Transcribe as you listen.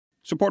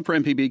Support for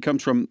MPB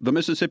comes from the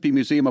Mississippi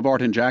Museum of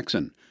Art in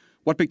Jackson.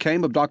 What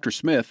Became of Dr.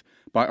 Smith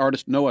by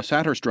artist Noah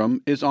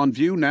Satterstrom is on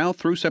view now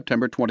through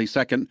September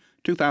 22,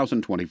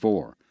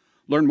 2024.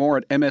 Learn more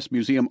at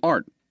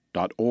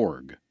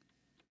msmuseumart.org.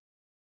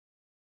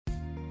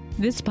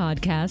 This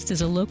podcast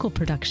is a local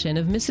production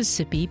of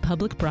Mississippi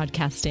Public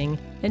Broadcasting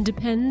and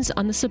depends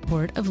on the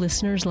support of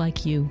listeners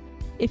like you.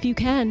 If you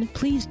can,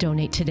 please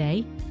donate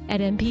today at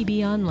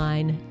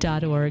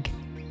mpbonline.org.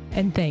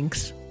 And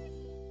thanks.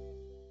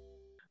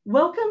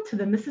 Welcome to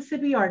the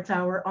Mississippi Arts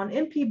Hour on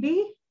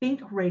MPB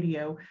Think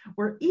Radio,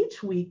 where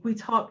each week we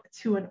talk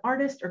to an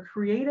artist or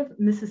creative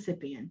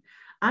Mississippian.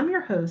 I'm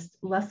your host,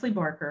 Leslie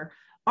Barker,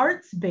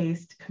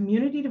 Arts-Based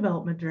Community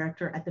Development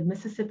Director at the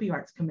Mississippi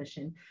Arts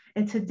Commission.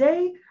 And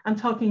today I'm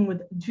talking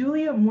with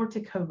Julia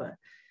Mortikova.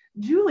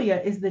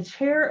 Julia is the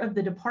chair of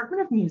the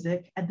Department of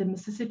Music at the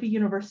Mississippi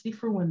University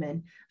for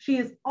Women. She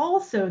is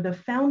also the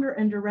founder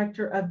and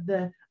director of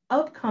the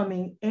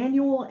upcoming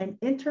annual and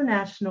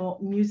international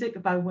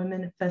Music by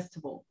Women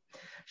Festival.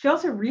 She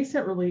also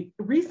recently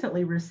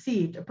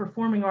received a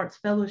Performing Arts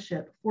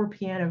Fellowship for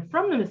piano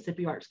from the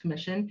Mississippi Arts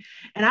Commission.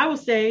 And I will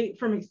say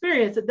from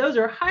experience that those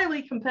are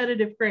highly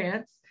competitive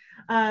grants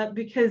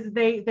because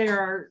they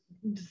are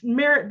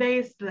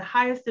merit-based, the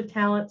highest of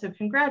talent. So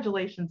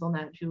congratulations on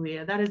that,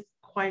 Julia. That is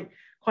quite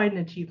an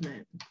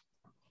achievement.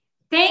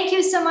 Thank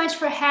you so much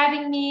for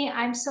having me.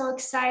 I'm so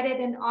excited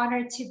and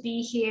honored to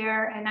be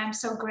here. And I'm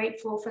so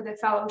grateful for the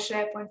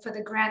fellowship and for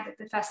the grant that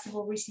the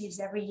festival receives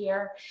every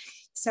year.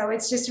 So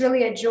it's just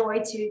really a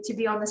joy to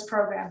be on this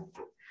program.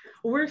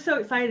 We're so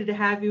excited to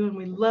have you, and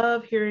we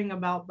love hearing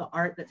about the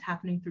art that's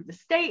happening through the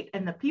state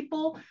and the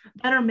people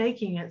that are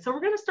making it. So we're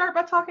going to start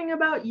by talking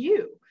about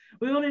you.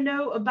 We want to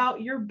know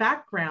about your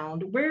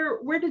background.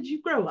 Where did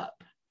you grow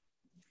up?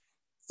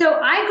 So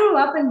I grew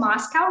up in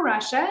Moscow,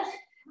 Russia.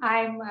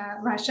 I'm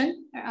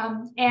Russian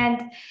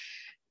and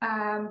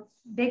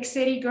big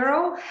city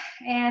girl.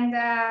 And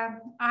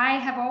I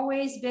have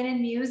always been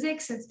in music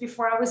since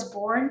before I was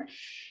born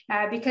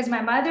because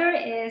my mother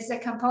is a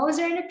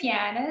composer and a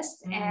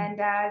pianist and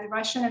the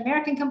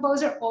Russian-American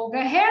composer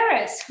Olga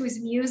Harris,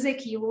 whose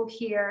music you will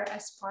hear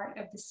as part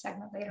of this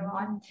segment later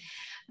on.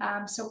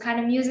 So kind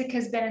of music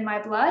has been in my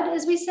blood,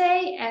 as we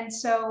say. And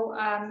so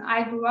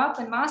I grew up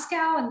in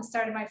Moscow and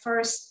started my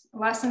first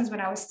lessons when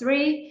I was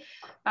 3.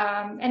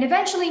 And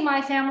eventually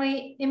my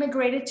family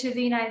immigrated to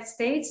the United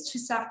States, to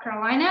South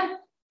Carolina.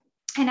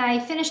 And I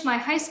finished my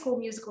high school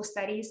musical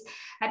studies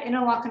at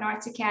Interlochen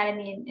Arts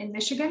Academy in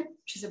Michigan,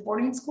 which is a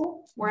boarding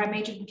school where I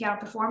majored in piano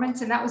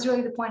performance. And that was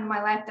really the point in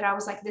my life that I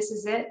was like, this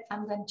is it.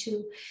 I'm going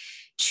to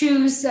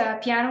choose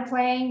piano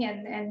playing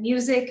and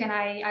music. And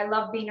I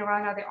love being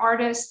around other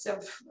artists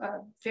of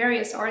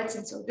various arts.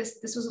 And so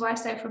this was a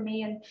lifestyle for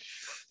me. And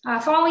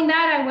following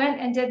that, I went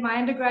and did my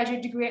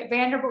undergraduate degree at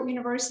Vanderbilt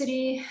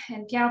University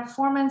in piano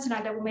performance, and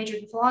I double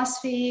majored in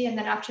philosophy. And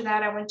then after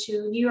that, I went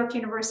to New York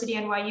University,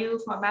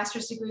 NYU, for my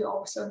master's degree,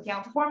 also in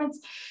piano performance.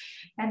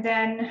 And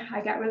then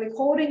I got really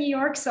cold in New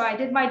York, so I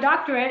did my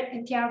doctorate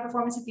in piano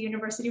performance at the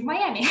University of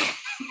Miami.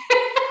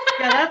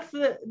 Yeah,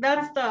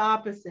 that's the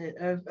opposite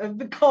of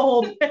the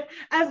cold,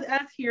 as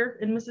here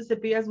in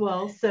Mississippi as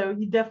well. So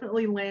you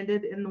definitely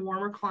landed in the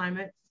warmer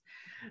climates.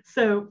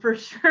 So for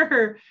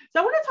sure. So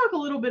I want to talk a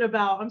little bit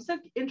about, I'm so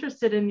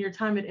interested in your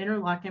time at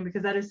Interlochen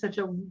because that is such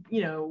a,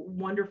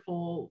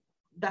 wonderful,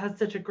 that has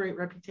such a great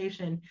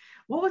reputation.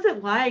 What was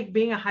it like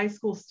being a high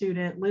school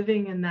student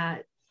living in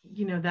that,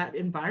 that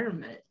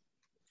environment?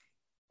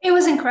 It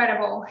was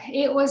incredible.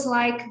 It was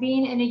like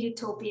being in a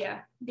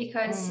utopia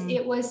because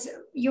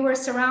you were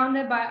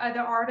surrounded by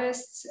other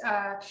artists,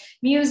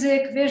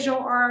 music, visual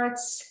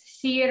arts,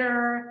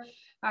 theater,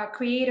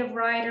 creative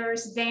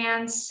writers,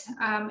 dance,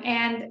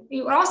 and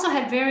we also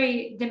had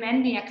very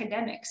demanding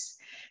academics.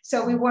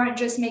 So we weren't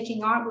just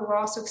making art, we were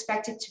also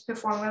expected to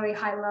perform really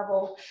high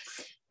level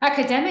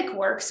academic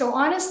work. So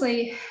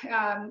honestly,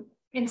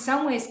 in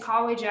some ways,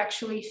 college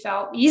actually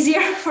felt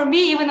easier for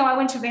me, even though I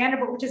went to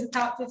Vanderbilt, which is a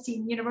top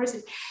 15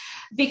 university,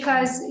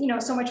 because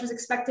so much was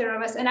expected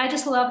of us. And I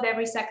just loved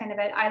every second of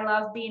it. I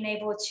love being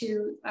able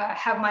to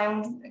have my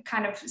own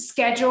kind of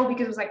schedule,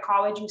 because it was like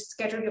college, you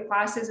schedule your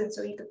classes. And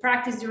so you could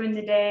practice during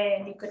the day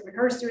and you could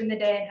rehearse during the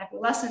day and have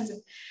your lessons.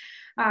 And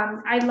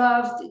I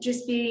loved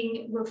just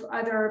being with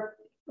other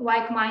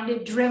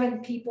like-minded,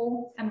 driven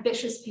people,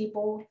 ambitious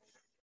people.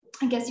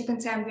 I guess you can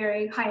say I'm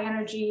very high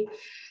energy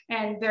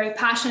and very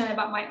passionate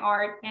about my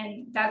art.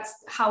 And that's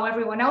how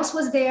everyone else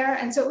was there.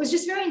 And so it was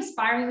just very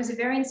inspiring. It was a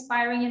very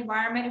inspiring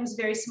environment. It was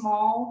very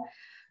small.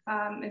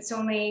 It's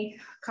only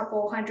a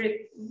couple hundred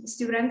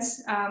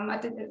students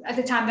at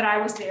the time that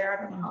I was there.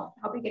 I don't know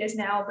how big it is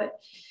now,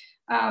 but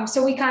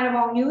so we kind of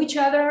all knew each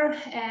other.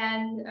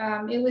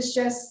 And it was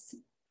just,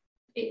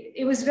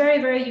 it was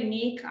very, very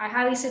unique. I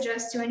highly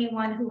suggest to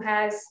anyone who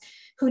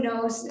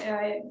knows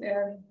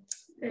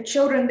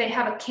children, they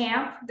have a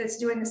camp that's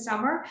during the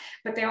summer,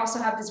 but they also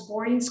have this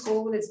boarding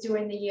school that's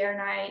during the year.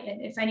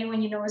 And if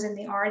anyone is in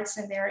the arts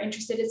and they're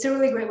interested, it's a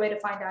really great way to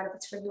find out if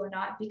it's for you or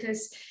not,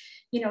 because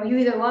you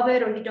either love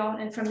it or you don't.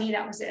 And for me,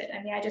 that was it.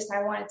 I mean,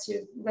 I wanted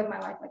to live my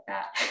life like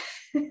that.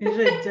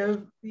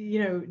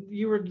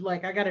 You were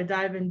like, I got to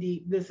dive in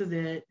deep. This is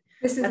it.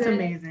 That's it.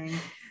 Amazing.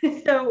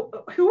 So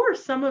who are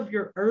some of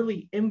your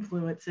early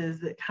influences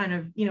that kind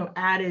of,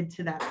 added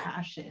to that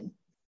passion?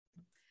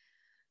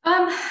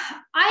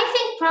 I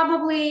think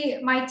probably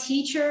my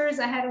teachers.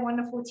 I had a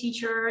wonderful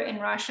teacher in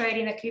Russia,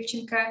 Irina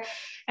Krivchenko.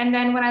 And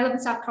then when I lived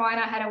in South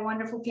Carolina, I had a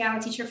wonderful piano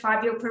teacher,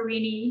 Fabio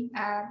Perini.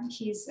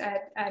 He's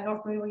at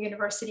North Memorial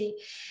University.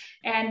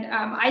 And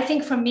I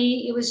think for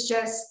me, it was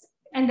just,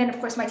 and then of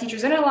course my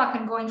teachers in Interlochen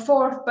and going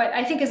forth. But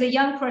I think as a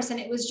young person,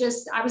 it was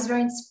just, I was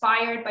very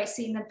inspired by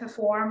seeing them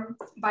perform,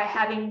 by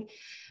having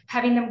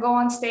them go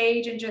on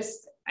stage, and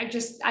I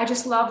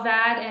just love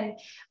that. And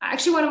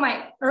actually one of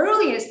my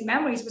earliest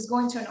memories was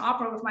going to an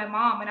opera with my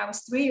mom, and I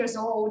was 3 years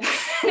old.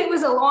 It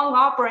was a long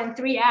opera in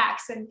 3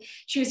 acts, and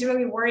she was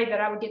really worried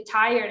that I would get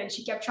tired, and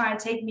she kept trying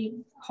to take me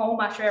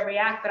home after every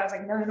act, but I was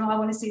like, no, I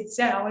want to see it to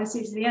the end. I want to see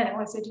it to the end. I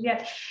want to see it to the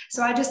end.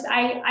 So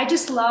I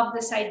just love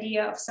this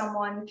idea of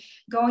someone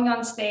going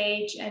on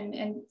stage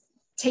and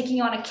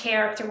taking on a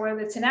character, whether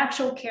it's an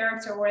actual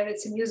character, whether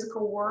it's a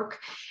musical work,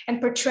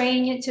 and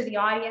portraying it to the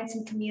audience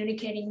and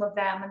communicating with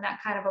them in that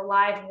kind of a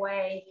live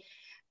way.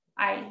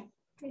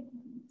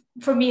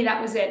 For me,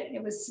 that was it.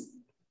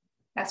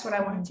 That's what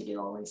I wanted to do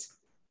always.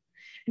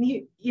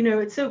 And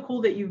it's so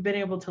cool that you've been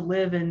able to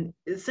live in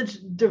such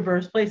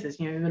diverse places.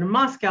 You've been in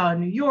Moscow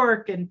and New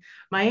York and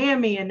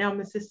Miami and now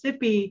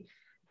Mississippi.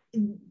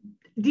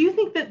 Do you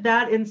think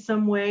that in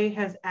some way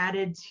has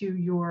added to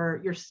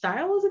your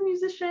style as a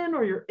musician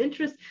or your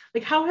interest?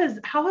 Like how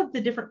have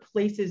the different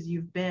places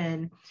you've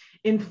been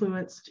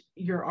influenced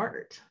your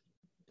art?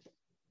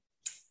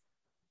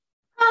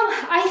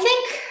 I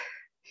think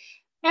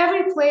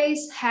every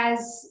place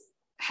has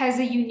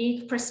a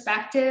unique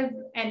perspective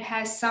and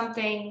has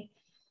something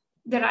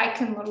that I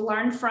can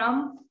learn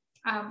from.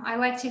 I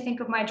like to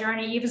think of my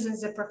journey, even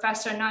as a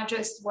professor, not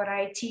just what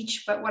I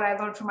teach, but what I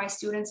learn from my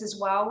students as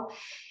well.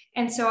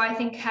 And so I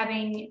think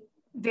having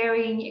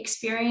varying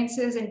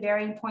experiences and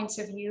varying points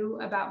of view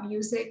about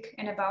music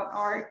and about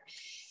art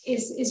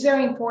is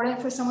very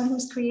important for someone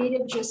who's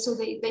creative, just so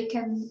they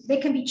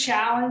can be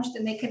challenged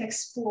and they can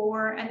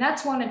explore. And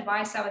that's one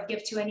advice I would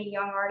give to any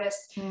young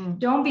artist.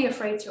 Don't be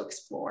afraid to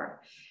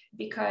explore,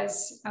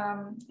 because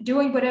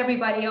doing what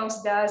everybody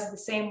else does the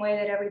same way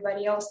that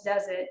everybody else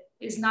does it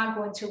is not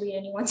going to lead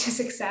anyone to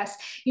success.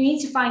 You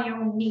need to find your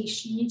own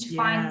niche. You need to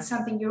find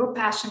something you're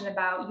passionate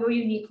about, your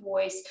unique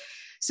voice.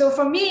 So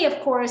for me, of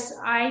course,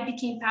 I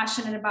became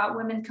passionate about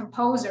women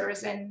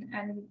composers, and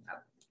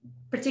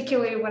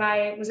particularly when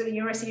I was at the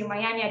University of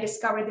Miami, I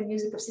discovered the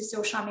music of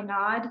Cécile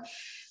Chaminade,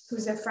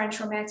 who's a French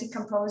romantic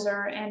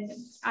composer. And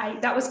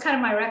that was kind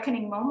of my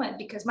reckoning moment,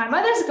 because my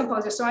mother's a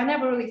composer. So I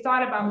never really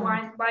thought about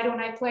why don't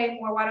I play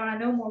more? Why don't I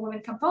know more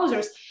women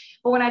composers?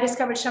 But when I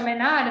discovered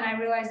Chaminade and I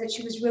realized that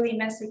she was really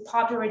immensely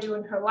popular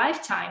during her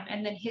lifetime,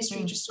 and then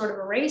history just sort of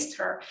erased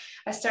her,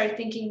 I started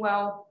thinking,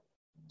 well,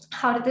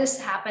 how did this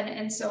happen?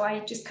 And so I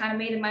just kind of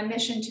made it my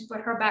mission to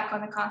put her back on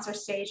the concert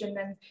stage, and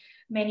then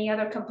many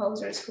other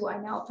composers who I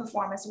now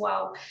perform as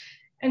well.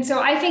 And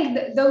so I think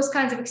that those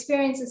kinds of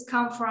experiences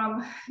come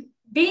from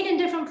being in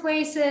different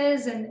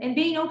places and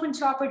being open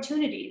to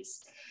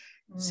opportunities.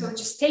 So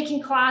just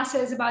taking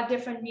classes about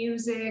different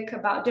music,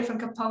 about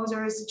different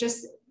composers,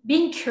 just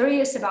being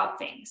curious about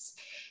things.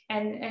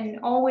 And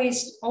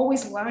always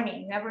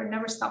learning,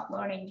 never stop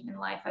learning in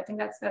life. I think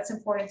that's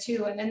important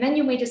too. And then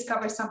you may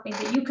discover something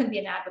that you can be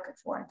an advocate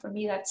for. And for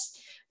me, that's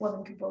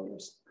women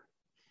composers.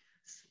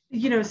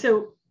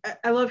 So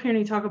I love hearing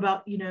you talk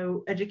about,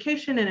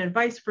 education and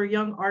advice for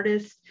young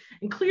artists.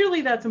 And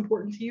clearly that's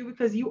important to you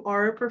because you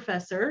are a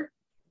professor.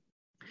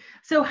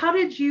 So how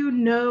did you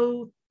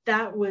know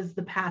that was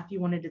the path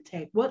you wanted to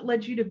take? What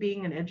led you to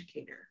being an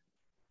educator?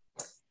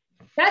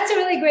 That's a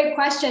really great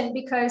question,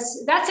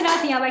 because that's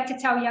another thing I like to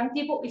tell young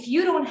people. If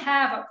you don't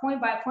have a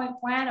point-by-point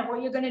plan of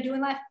what you're going to do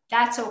in life,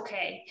 that's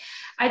okay.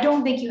 I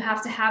don't think you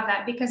have to have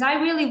that, because I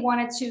really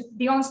wanted to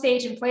be on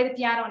stage and play the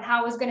piano, and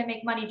how I was going to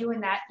make money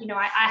doing that.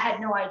 I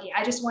had no idea.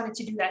 I just wanted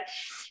to do that.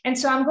 And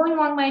so I'm going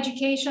along my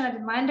education. I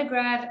did my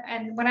undergrad.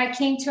 And when I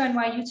came to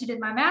NYU to do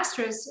my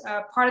master's,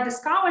 part of the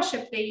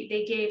scholarship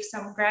they gave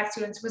some grad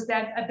students was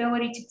that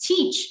ability to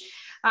teach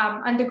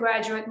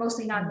undergraduate,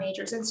 mostly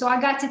non-majors. And so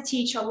I got to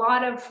teach a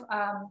lot of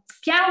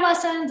piano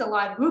lessons, a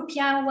lot of group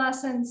piano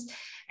lessons.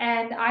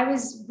 And I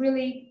was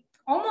really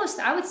almost,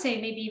 I would say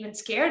maybe even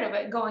scared of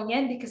it going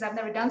in, because I've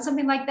never done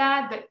something like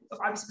that. But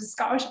obviously it was a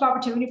scholarship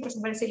opportunity for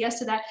somebody to say yes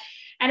to that.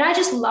 And I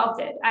just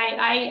loved it.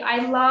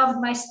 I loved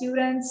my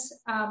students.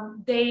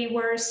 They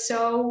were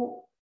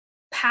so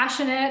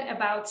passionate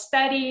about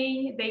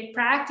studying. They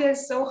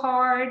practiced so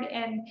hard,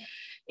 and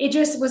it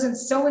just wasn't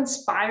so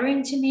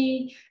inspiring to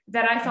me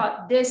that I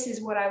thought, this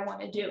is what I want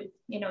to do.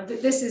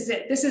 This is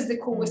it. This is the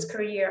coolest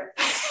career.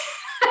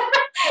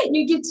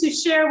 You get to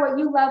share what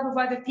you love with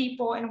other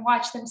people and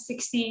watch them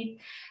succeed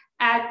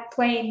at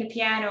playing the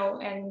piano.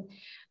 And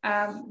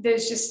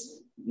there's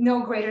just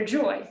no greater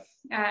joy.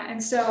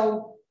 And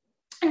so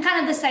And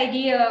kind of this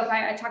idea of,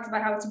 I talked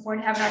about how it's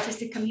important to have an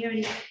artistic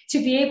community, to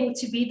be able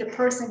to be the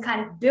person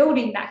kind of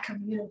building that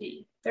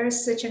community.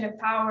 There's such an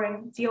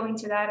empowering feeling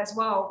to that as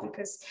well,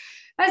 because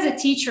as a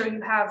teacher,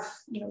 you have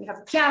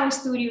a piano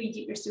studio, you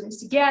get your students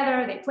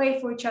together, they play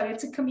for each other,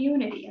 it's a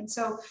community.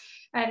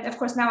 And of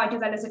course, now I do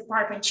that as a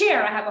department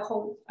chair. I have a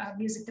whole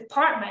music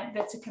department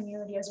that's a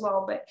community as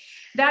well. But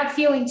that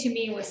feeling to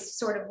me was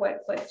sort of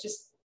what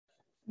just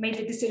made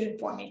the decision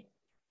for me.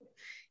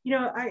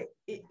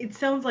 It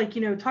sounds like,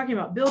 talking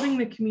about building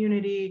the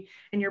community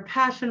and your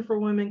passion for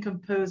women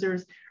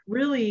composers,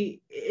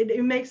 really,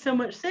 it makes so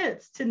much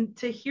sense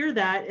to hear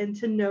that and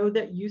to know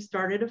that you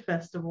started a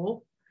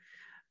festival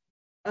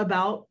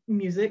about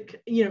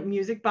music,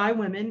 Music by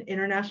Women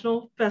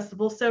International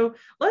Festival. So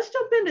let's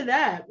jump into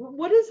that.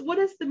 What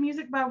is the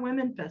Music by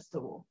Women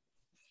Festival?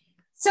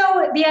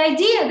 So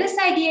this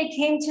idea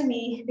came to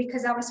me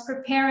because I was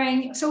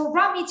preparing. So what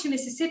brought me to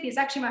Mississippi is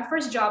actually my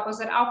first job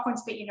was at Alcorn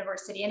State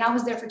University, and I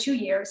was there for 2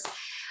 years.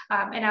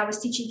 And I was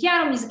teaching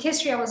piano, music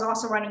history. I was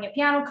also running a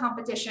piano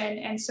competition.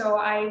 And so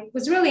I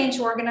was really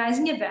into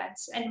organizing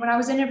events. And when I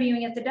was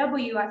interviewing at the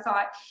W, I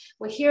thought,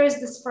 well,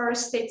 here's this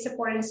first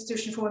state-supported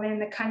institution for women in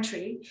the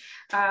country.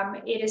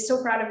 It is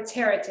so proud of its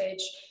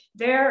heritage.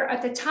 There,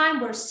 at the time,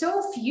 were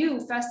so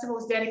few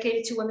festivals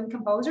dedicated to women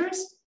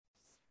composers.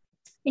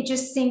 It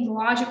just seemed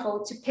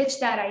logical to pitch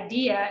that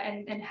idea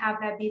and have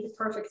that be the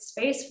perfect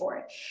space for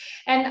it.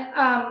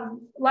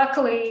 And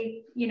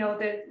luckily,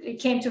 it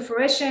came to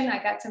fruition.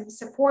 I got some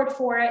support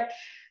for it.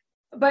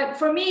 But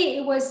for me,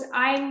 it was,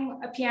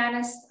 I'm a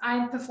pianist,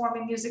 I'm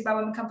performing music by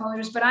women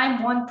composers, but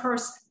I'm one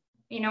person.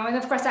 And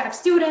of course I have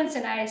students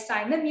and I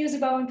assign them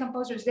music by women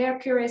composers, they're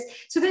curious.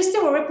 So there's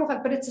still a ripple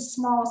effect, but it's a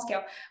small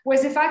scale.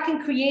 Whereas if I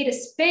can create a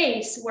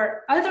space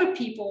where other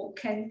people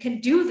can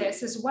do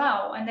this as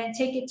well, and then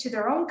take it to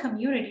their own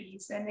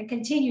communities and then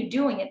continue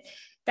doing it,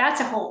 that's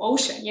a whole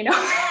ocean,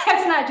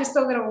 That's not just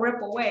a little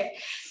ripple wave.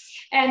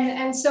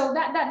 And so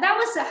that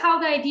was how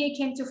the idea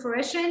came to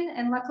fruition.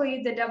 And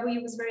luckily the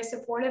W was very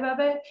supportive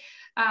of it.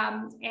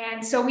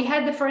 And so we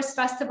had the first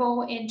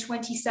festival in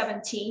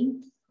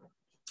 2017.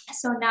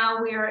 So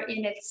now we're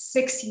in its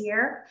 6th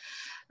year.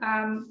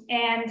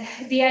 And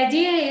the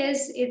idea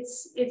is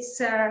it's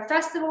a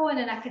festival and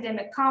an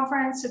academic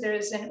conference. So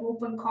there's an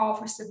open call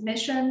for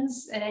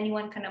submissions and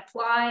anyone can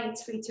apply.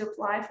 It's free to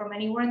apply from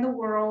anywhere in the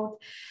world.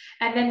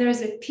 And then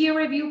there's a peer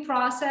review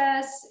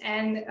process,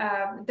 and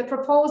the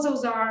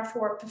proposals are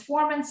for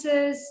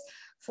performances,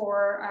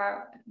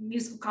 for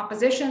musical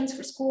compositions,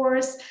 for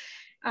scores.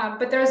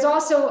 But there's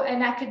also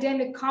an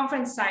academic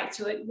conference side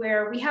to it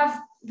where we have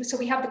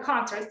the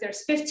concerts.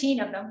 There's 15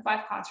 of them,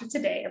 5 concerts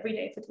a day, every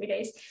day for 3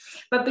 days.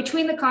 But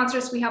between the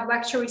concerts, we have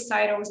lecture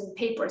recitals and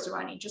papers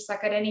running, just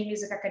like at any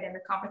music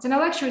academic conference. And a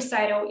lecture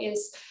recital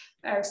is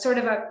sort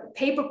of a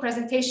paper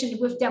presentation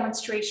with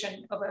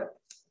demonstration of a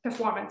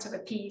performance of a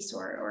piece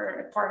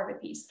or a part of a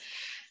piece.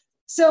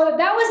 So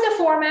that was the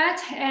format,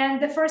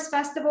 and the first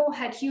festival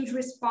had huge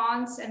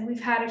response, and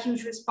we've had a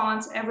huge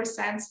response ever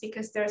since,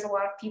 because there's a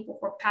lot of people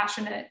who are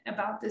passionate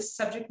about this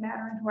subject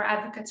matter and who are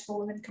advocates for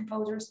women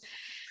composers.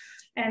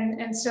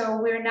 And so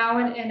we're now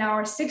in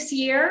our 6th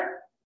year,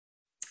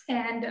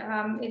 and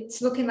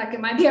it's looking like it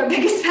might be our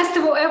biggest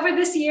festival ever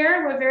this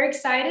year. We're very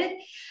excited.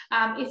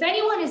 If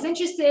anyone is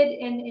interested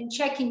in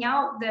checking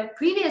out the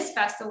previous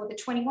festival, the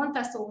 21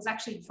 festival was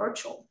actually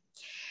virtual.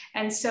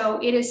 And so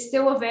it is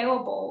still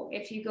available.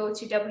 If you go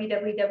to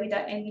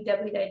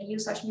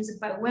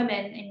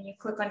www.nbw.edu/musicbywomen and you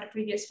click on the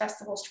previous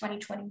festivals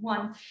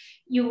 2021,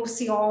 you will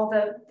see all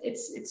there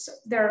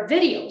are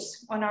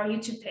videos on our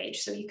YouTube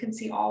page. So you can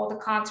see all the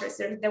concerts.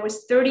 There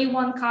was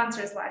 31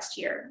 concerts last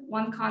year,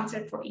 1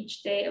 concert for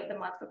each day of the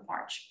month of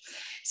March.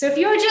 So if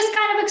you're just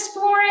kind of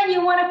exploring,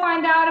 you want to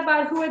find out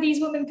about who are these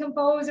women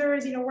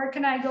composers, where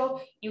can I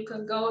go? You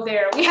can go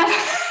there. We have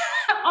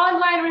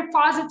online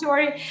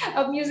repository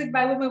of music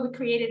by women we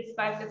created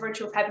by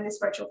having this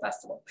virtual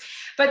festival.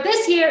 But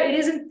this year it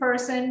is in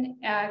person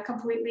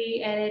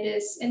completely, and it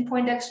is in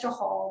Poindexter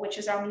Hall, which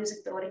is our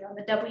music building on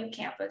the W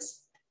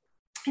campus.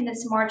 And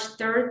it's March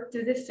 3rd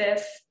through the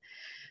 5th.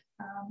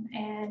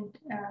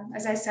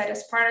 As I said,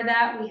 as part of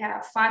that, we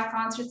have 5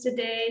 concerts a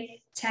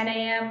day, 10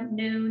 a.m.,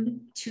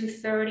 noon,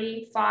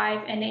 2:30,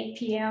 5, and 8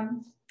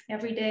 p.m.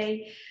 every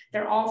day.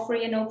 They're all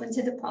free and open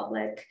to the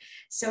public.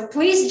 So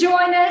please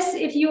join us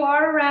if you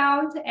are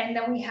around. And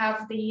then we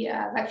have the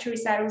lecture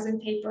recitals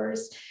and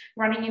papers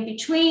running in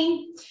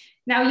between.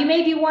 Now you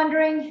may be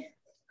wondering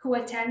who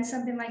attends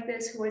something like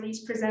this. Who are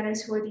these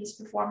presenters? Who are these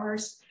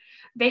performers?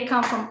 They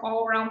come from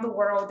all around the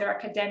world. They're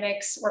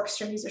academics,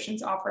 orchestra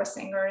musicians, opera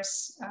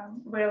singers,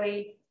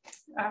 really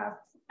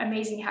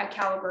amazing high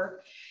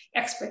caliber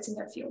experts in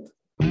their field.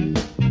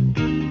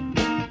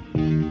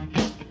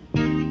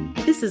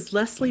 This is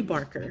Leslie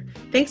Barker.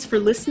 Thanks for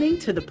listening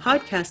to the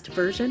podcast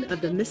version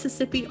of the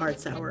Mississippi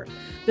Arts Hour.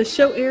 The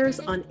show airs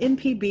on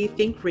MPB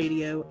Think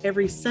Radio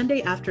every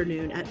Sunday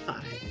afternoon at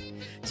 5.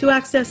 To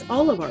access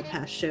all of our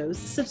past shows,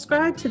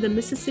 subscribe to the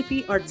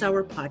Mississippi Arts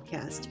Hour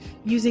podcast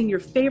using your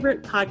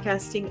favorite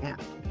podcasting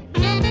app.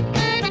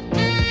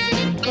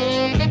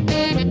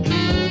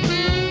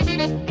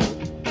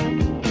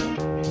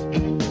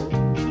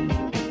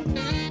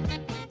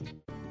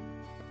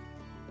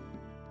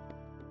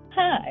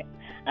 Hi,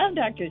 I'm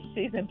Dr.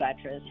 Susan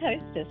Buttress,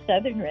 host of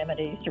Southern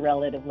Remedies,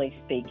 Relatively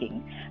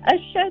Speaking, a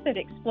show that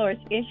explores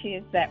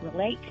issues that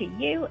relate to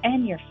you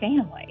and your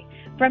family,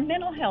 from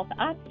mental health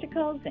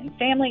obstacles and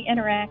family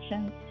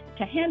interactions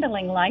to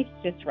handling life's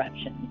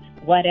disruptions.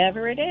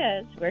 Whatever it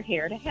is, we're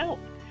here to help.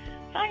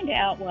 Find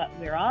out what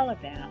we're all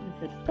about and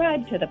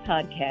subscribe to the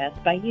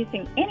podcast by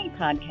using any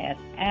podcast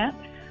app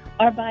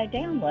or by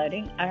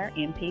downloading our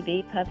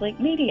MPB Public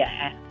Media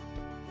app.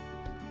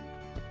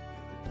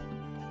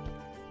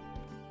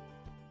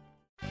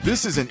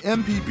 This is an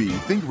MPB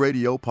Think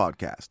Radio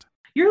podcast.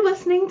 You're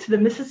listening to the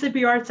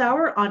Mississippi Arts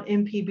Hour on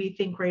MPB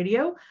Think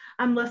Radio.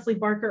 I'm Leslie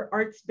Barker,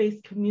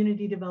 Arts-Based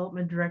Community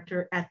Development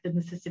Director at the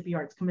Mississippi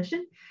Arts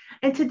Commission.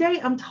 And today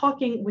I'm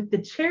talking with the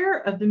chair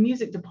of the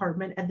music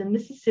department at the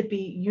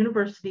Mississippi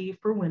University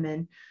for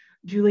Women,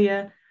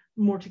 Julia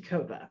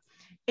Mortikova.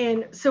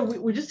 And so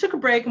we just took a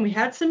break and we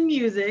had some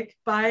music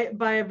by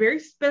a very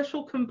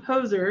special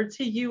composer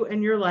to you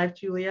and your life,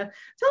 Julia.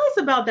 Tell us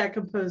about that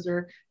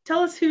composer. Tell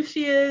us who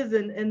she is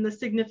and the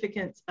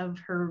significance of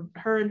her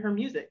and her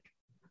music.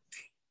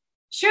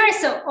 Sure.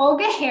 So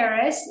Olga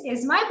Harris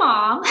is my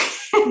mom.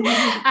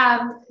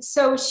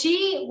 So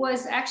she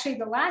was actually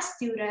the last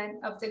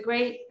student of the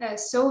great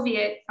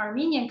Soviet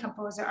Armenian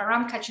composer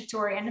Aram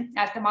Khachaturian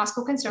at the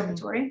Moscow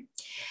Conservatory.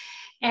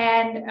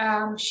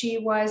 And she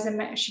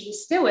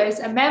still is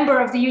a member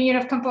of the Union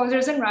of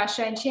Composers in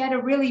Russia, and she had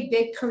a really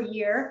big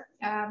career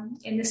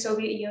in the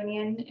Soviet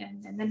Union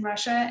and then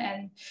Russia,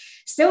 and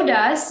still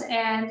does.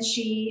 And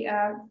she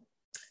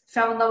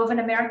fell in love with an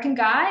American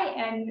guy,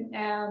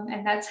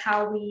 and that's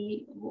how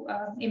we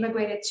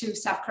immigrated to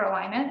South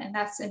Carolina,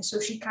 and so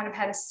she kind of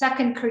had a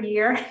second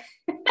career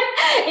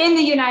in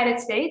the United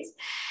States.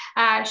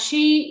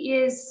 She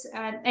is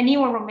a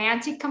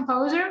neo-romantic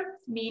composer,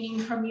 meaning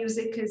her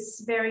music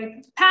is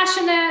very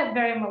passionate,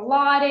 very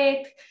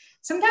melodic,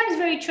 sometimes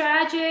very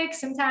tragic,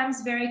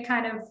 sometimes very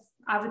kind of,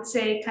 I would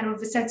say, kind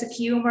of a sense of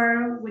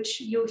humor,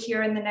 which you'll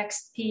hear in the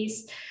next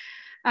piece.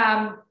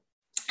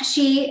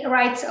 She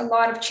writes a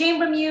lot of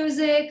chamber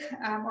music,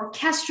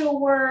 orchestral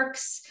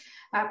works,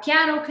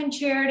 piano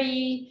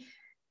concerti,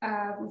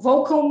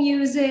 vocal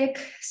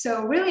music.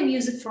 So really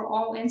music for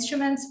all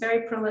instruments,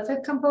 very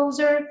prolific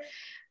composer.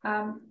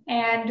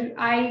 And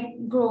I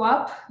grew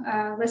up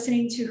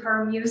listening to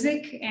her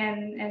music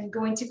and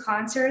going to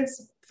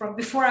concerts from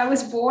before I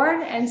was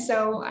born. And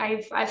so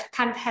I've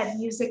kind of had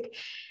music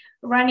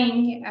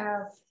running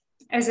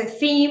as a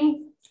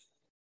theme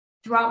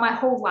throughout my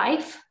whole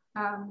life,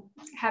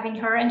 having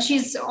her. And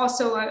she's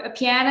also a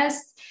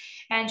pianist,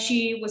 and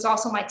she was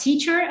also my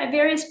teacher at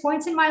various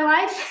points in my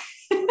life.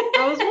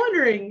 I was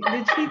wondering,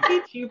 did she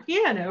teach you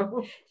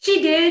piano? She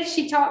did.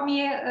 She taught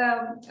me,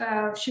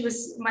 she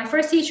was my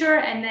first teacher,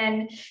 and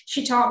then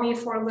she taught me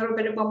for a little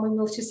bit when we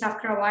moved to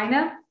South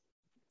Carolina,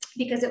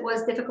 because it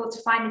was difficult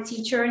to find a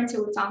teacher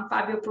until we found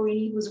Fabio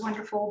Perini, who was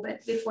wonderful.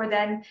 But before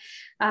then,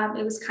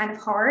 it was kind of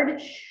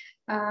hard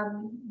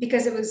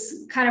because it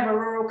was kind of a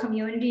rural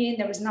community and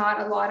there was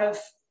not a lot of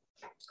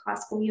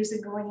classical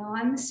music going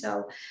on.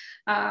 So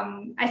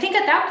I think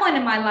at that point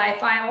in my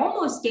life, I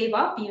almost gave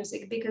up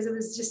music because it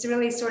was just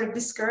really sort of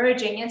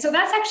discouraging. And so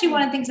that's actually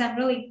one of the things I'm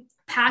really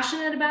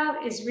passionate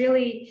about, is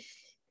really,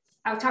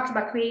 I talked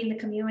about creating the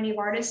community of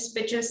artists,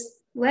 but just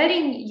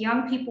letting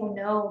young people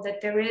know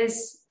that there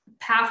is a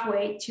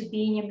pathway to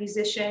being a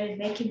musician and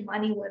making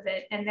money with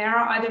it. And there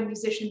are other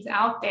musicians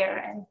out there.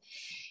 And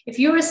if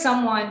you're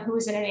someone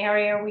who's in an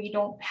area where you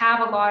don't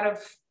have a lot of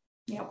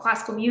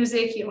classical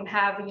music, you don't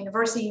have a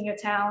university in your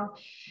town,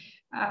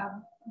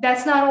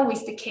 that's not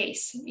always the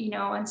case,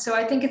 and so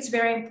I think it's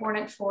very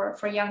important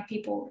for young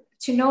people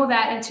to know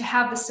that and to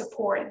have the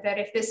support that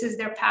if this is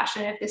their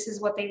passion, if this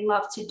is what they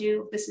love to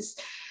do, this is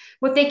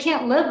what they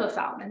can't live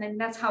without, and then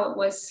that's how it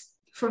was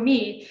for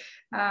me,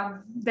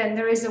 then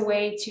there is a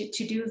way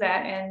to do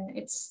that.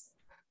 And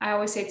I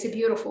always say it's a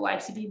beautiful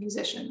life to be a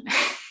musician.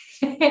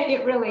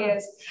 It really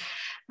is.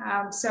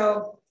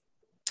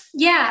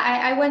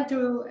 I went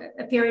through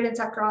a period in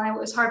South Carolina. It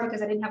was hard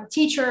because I didn't have a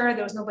teacher.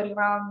 There was nobody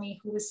around me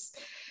who was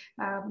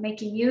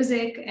making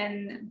music.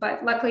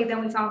 But luckily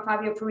then we found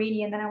Fabio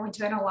Perini, and then I went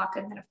to Interlochen.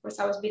 And then of course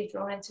I was being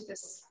thrown into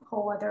this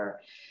whole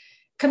other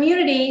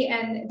community,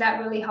 and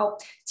that really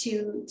helped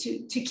to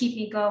keep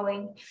me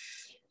going.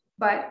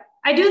 But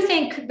I do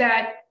think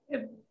that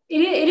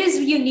it is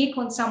unique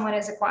when someone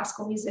is a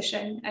classical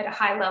musician at a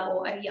high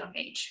level at a young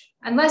age,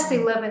 unless they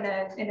live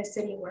in a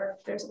city where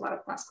there's a lot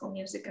of classical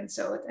music. And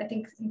so I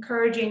think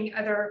encouraging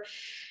other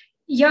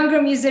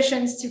younger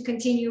musicians to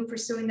continue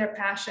pursuing their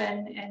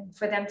passion, and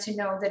for them to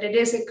know that it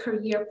is a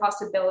career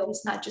possibility,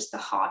 it's not just a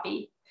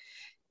hobby,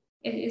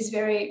 it is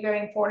very, very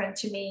important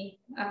to me,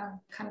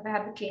 kind of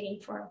advocating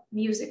for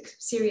music,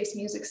 serious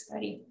music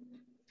study.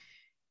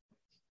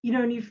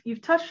 And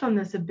you've touched on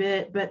this a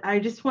bit, but I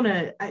just want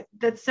to,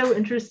 that's so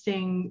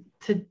interesting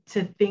to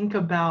think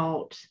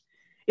about,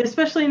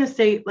 especially in a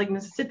state like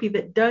Mississippi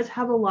that does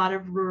have a lot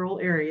of rural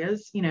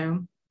areas.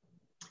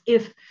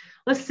 If,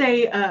 let's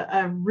say,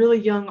 a really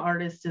young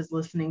artist is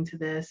listening to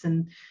this,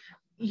 and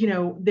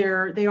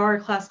they are a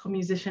classical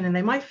musician and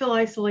they might feel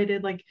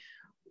isolated. Like,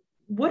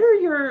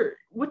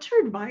 what's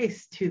your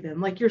advice to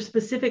them? Like, your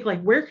specific,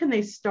 like, where can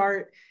they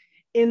start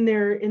in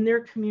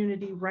their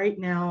community right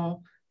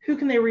now? Who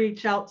can they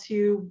reach out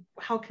to?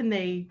 How can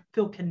they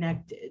feel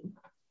connected?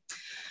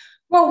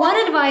 Well, one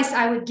advice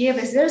I would give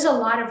is there's a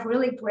lot of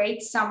really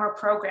great summer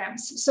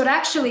programs. So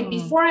actually,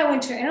 before I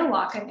went to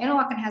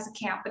Interlochen has a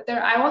camp, but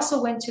I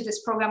also went to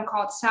this program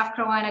called South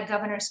Carolina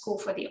Governor's School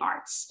for the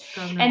Arts.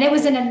 And it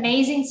was an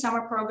amazing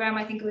summer program.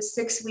 I think it was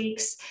 6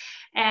 weeks.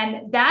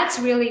 And that's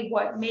really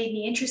what made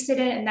me interested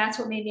in it. And that's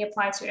what made me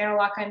apply to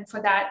Interlochen for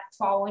that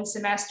following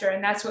semester.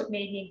 And that's what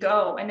made me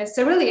go. And it's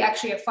really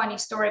actually a funny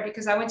story,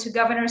 because I went to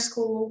Governor's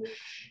School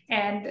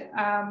and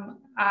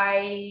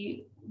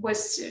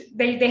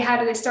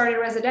they started a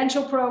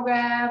residential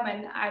program,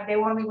 and they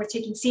only were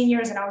taking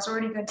seniors, and I was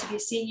already going to be a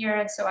senior,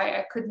 and so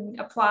I couldn't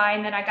apply.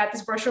 And then I got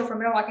this brochure from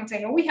Interlochen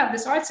saying, "Oh, we have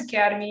this arts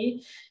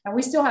academy and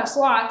we still have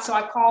slots." So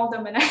I called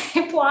them and I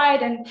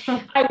applied, and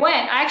I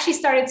went. I actually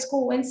started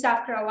school in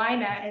South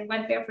Carolina and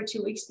went there for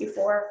 2 weeks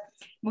before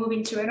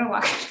moving to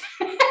Interlochen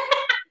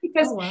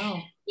because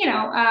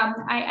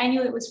I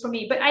knew it was for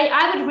me. But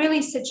I would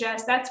really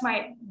suggest, that's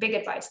my big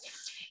advice.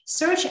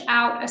 Search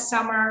out a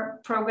summer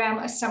program,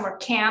 a summer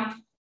camp.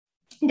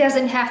 It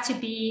doesn't have to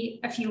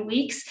be a few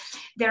weeks.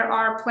 There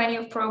are plenty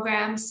of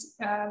programs,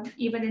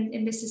 even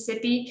in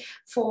Mississippi,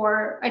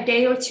 for a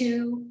day or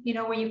two,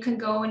 where you can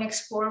go and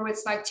explore what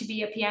it's like to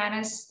be a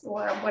pianist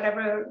or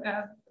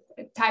whatever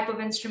type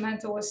of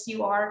instrumentalist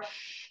you are,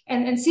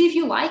 and see if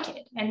you like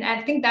it. And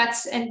I think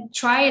and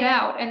try it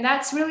out. And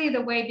that's really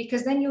the way,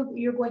 because then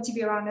you're going to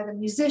be around other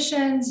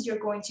musicians, you're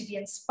going to be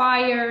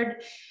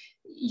inspired.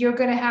 You're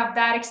going to have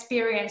that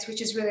experience,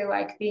 which is really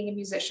like being a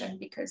musician,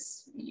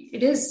 because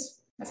it is,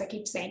 as I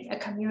keep saying, a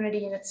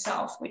community in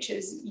itself, which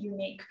is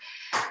unique.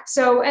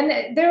 So,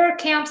 and there are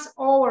camps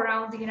all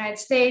around the United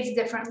States,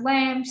 different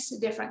lengths,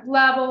 different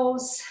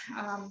levels.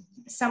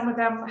 Some of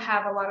them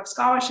have a lot of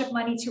scholarship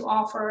money to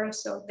offer,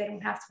 so they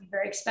don't have to be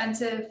very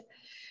expensive.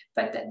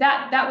 But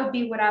that would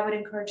be what I would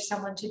encourage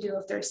someone to do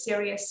if they're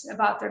serious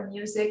about their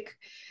music,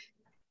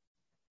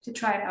 to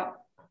try it out.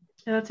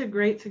 Yeah, that's a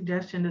great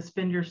suggestion, to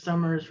spend your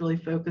summers really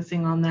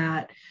focusing on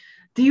that.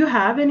 Do you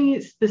have any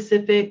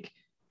specific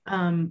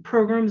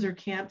programs or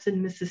camps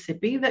in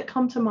Mississippi that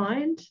come to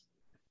mind?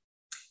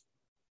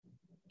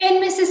 In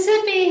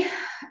Mississippi,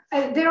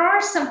 there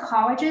are some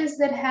colleges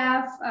that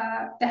have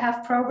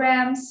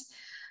programs.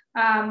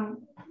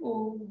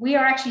 We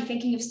are actually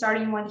thinking of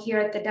starting one here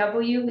at the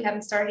W. We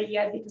haven't started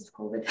yet because of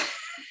COVID.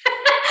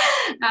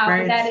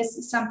 Right. But that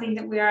is something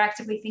that we are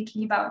actively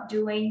thinking about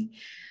doing.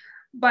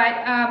 But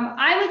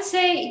I would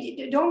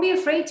say, don't be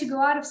afraid to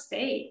go out of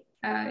state.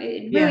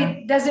 It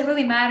really doesn't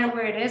really matter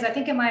where it is. I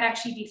think it might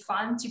actually be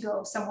fun to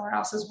go somewhere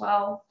else as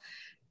well,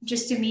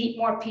 just to meet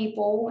more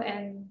people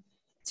and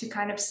to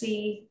kind of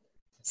see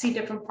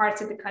different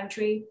parts of the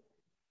country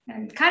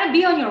and kind of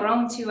be on your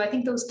own too. I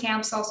think those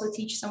camps also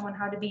teach someone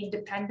how to be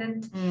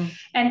independent,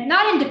 and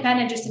not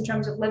independent just in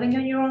terms of living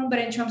on your own, but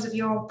in terms of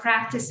your own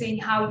practicing,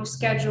 how you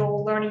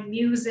schedule, learning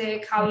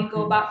music, how you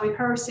go about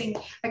rehearsing,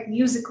 like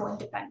musical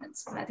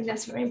independence. And I think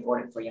that's very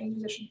important for a young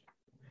musician.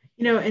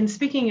 And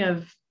speaking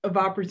of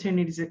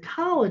opportunities at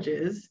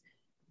colleges,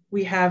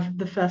 we have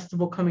the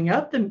festival coming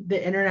up,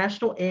 the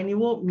International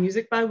Annual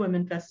Music by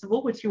Women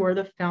Festival, which you are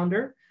the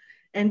founder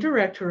and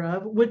director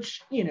of,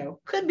 which,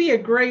 could be a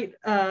great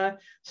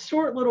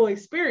short little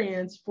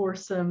experience for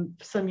some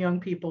young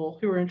people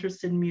who are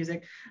interested in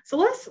music. So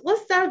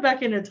let's dive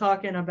back into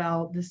talking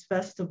about this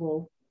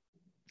festival.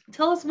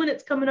 Tell us when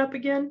it's coming up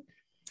again.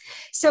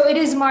 So it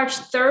is March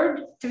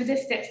 3rd through the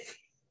 5th.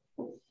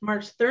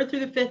 March 3rd through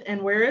the 5th.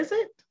 And where is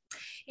it?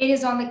 It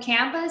is on the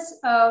campus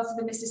of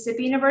the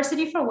Mississippi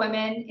University for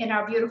Women in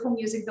our beautiful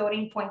music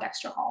building,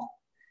 Poindexter Hall.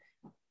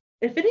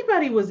 If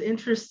anybody was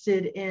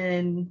interested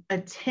in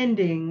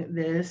attending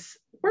this,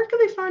 where can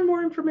they find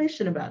more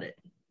information about it?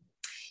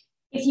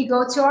 If you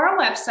go to our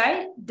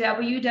website,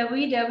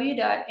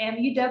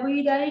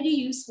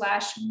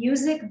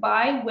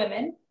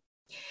 www.muw.edu/musicbywomen,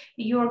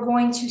 you're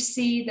going to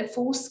see the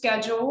full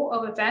schedule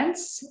of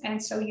events.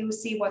 And so you'll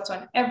see what's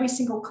on every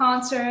single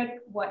concert,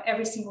 what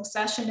every single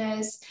session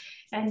is,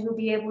 and you'll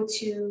be able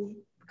to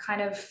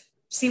kind of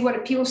see what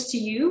appeals to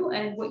you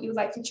and what you'd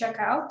like to check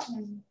out.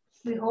 And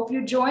we hope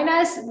you join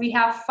us. We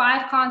have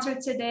 5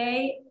 concerts a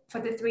day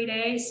for the 3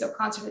 days. So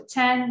concert at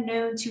 10,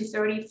 noon,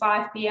 2:30,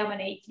 5 p.m. and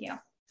 8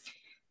 p.m.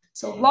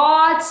 So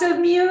lots of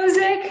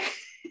music.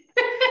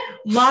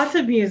 Lots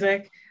of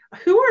music.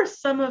 Who are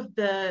some of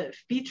the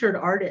featured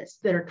artists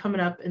that are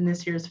coming up in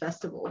this year's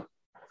festival?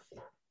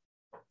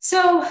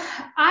 So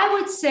I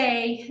would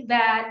say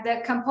that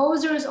the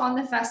composers on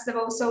the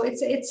festival, so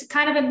it's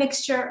kind of a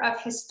mixture of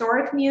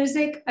historic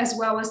music as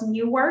well as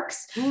new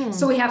works.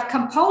 So we have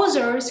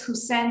composers who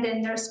send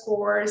in their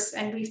scores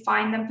and we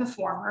find them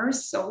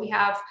performers. So we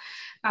have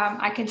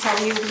I can tell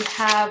you we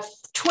have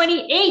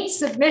 28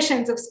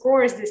 submissions of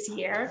scores this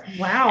year.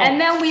 Wow. And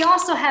then we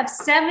also have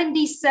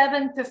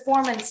 77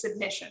 performance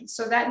submissions.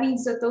 So that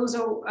means that those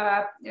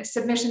are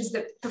submissions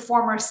that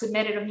performers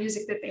submitted of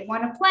music that they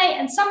want to play.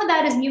 And some of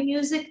that is new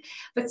music,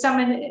 but some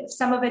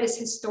of it is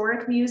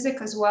historic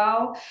music as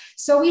well.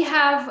 So we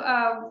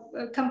have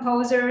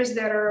composers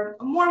that are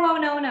more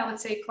well-known. I would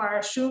say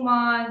Clara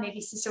Schumann,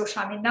 maybe Cecile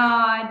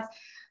Chaminade,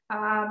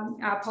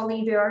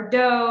 Pauline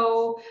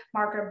Viardot,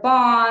 Margaret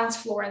Bonds,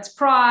 Florence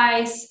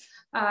Price,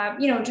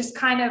 just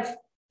kind of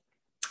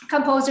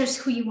composers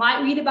who you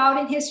might read about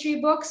in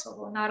history books,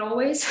 although not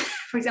always.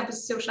 For example,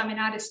 Cecile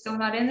Chaminade is still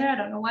not in there. I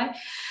don't know why.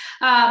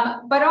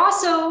 But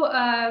also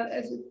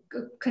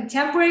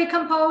contemporary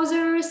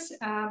composers,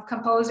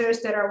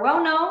 composers that are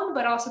well known,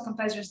 but also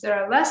composers that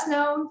are less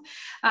known.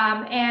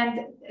 And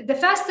the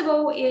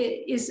festival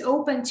is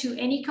open to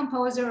any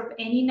composer of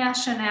any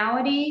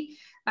nationality,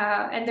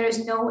 and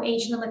there's no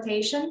age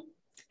limitation.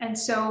 And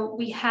so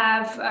we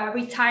have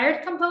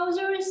retired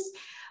composers.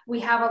 We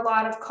have a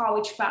lot of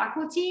college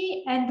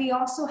faculty, and we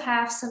also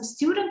have some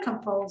student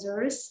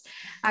composers,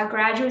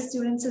 graduate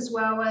students, as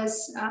well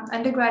as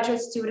undergraduate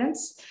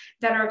students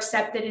that are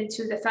accepted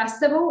into the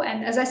festival.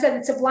 And as I said,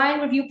 it's a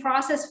blind review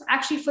process.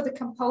 Actually, for the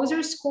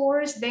composer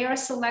scores, they are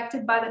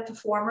selected by the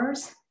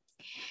performers.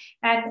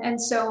 And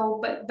so,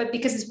 but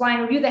because it's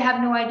blind review, they have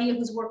no idea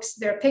whose works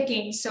they're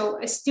picking.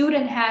 So a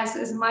student has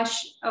as much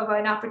of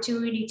an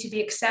opportunity to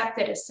be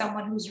accepted as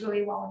someone who's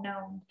really well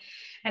known.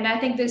 And I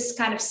think this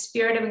kind of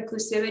spirit of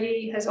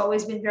inclusivity has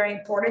always been very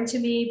important to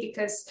me,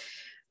 because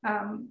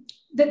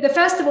the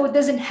festival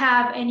doesn't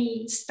have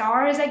any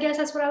stars, I guess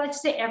that's what I like to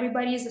say.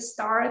 Everybody is a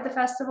star at the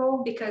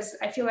festival, because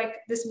I feel like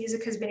this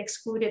music has been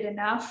excluded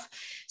enough.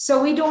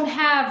 So we don't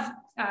have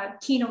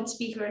keynote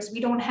speakers. We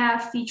don't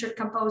have featured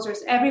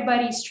composers.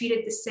 Everybody's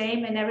treated the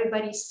same, and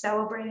everybody's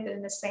celebrated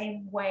in the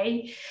same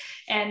way.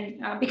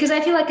 And because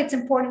I feel like it's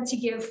important to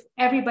give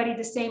everybody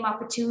the same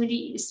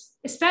opportunities,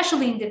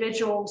 especially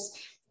individuals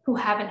who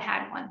haven't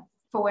had one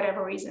for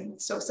whatever reason.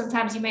 So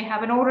sometimes you may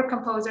have an older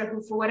composer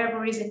who, for whatever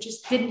reason,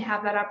 just didn't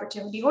have that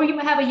opportunity. Or you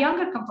may have a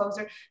younger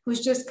composer who's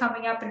just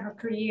coming up in her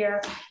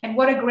career. And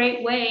what a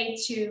great way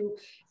to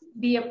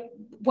be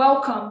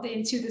welcomed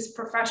into this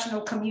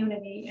professional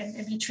community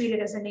and be treated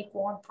as an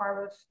equal and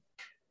part of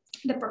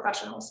the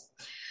professionals.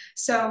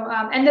 So,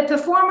 and the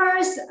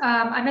performers,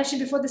 I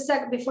mentioned before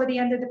the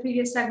end of the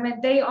previous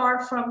segment, they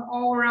are from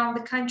all around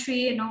the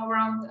country and all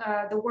around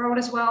the world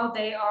as well.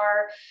 They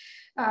are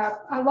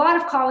a lot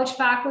of college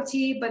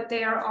faculty, but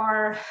there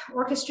are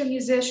orchestra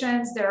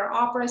musicians, there are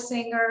opera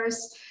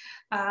singers.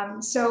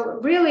 So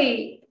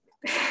really,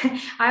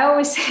 I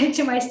always say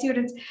to my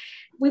students,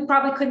 we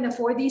probably couldn't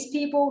afford these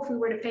people if we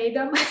were to pay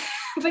them.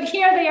 But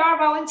here they are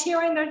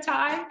volunteering their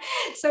time.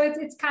 So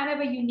it's kind of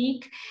a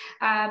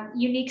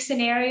unique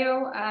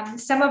scenario.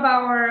 Some of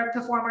our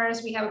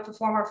performers, we have a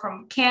performer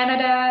from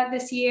Canada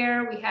this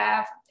year. We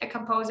have a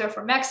composer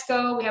from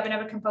Mexico. We have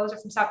another composer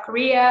from South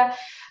Korea.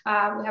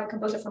 We have a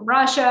composer from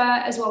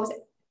Russia, as well as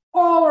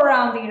all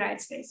around the United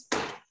States.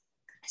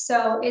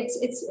 So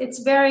it's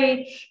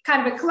very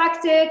kind of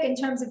eclectic in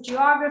terms of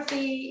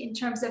geography, in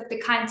terms of the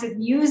kinds of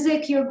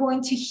music you're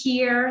going to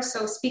hear.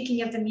 So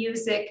speaking of the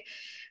music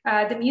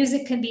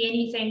can be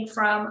anything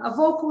from a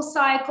vocal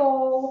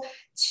cycle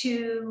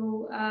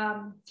to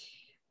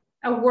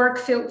a work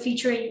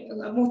featuring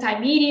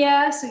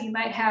multimedia. So you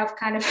might have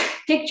kind of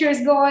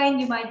pictures going,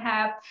 you might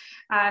have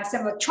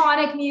some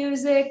electronic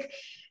music,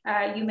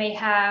 you may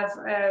have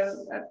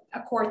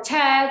a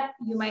quartet,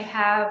 you might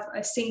have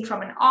a sing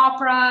from an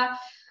opera.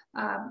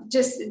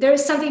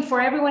 There's something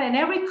for everyone, and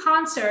every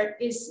concert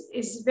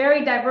is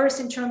very diverse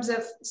in terms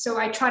of, so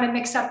I try to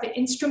mix up the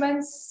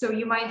instruments. So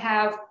you might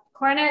have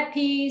clarinet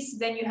piece,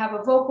 then you have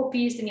a vocal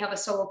piece, then you have a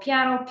solo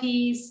piano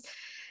piece,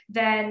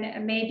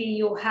 then maybe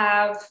you'll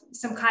have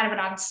some kind of an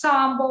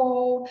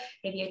ensemble,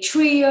 maybe a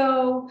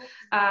trio,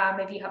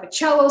 maybe you have a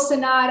cello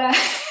sonata.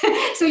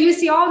 So you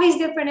see all these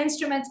different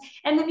instruments,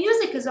 and the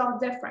music is all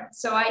different.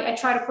 So I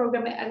try to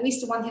program at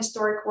least one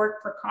historic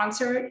work per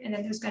concert, and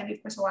then there's going to be,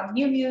 of course, a lot of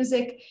new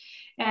music.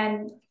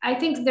 And I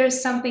think there's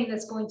something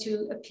that's going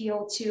to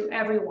appeal to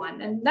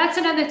everyone. And that's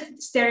another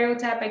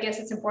stereotype, I guess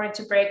it's important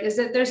to break, is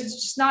that there's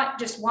just not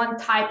just one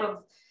type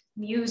of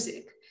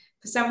music.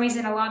 For some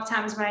reason, a lot of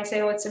times when I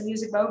say, oh, it's a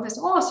music focus,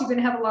 oh, so you're going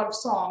to have a lot of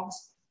songs.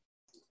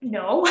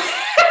 No.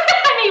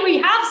 I mean,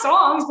 we have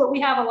songs, but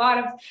we have a lot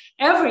of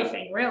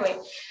everything, really.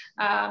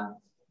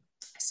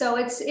 So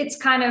it's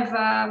kind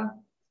of,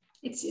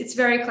 it's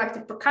very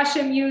eclectic.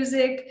 Percussion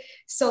music,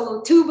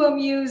 solo tuba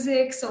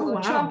music,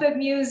 solo trumpet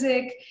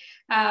music,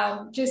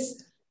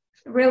 just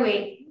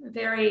really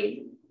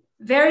very,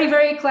 very,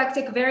 very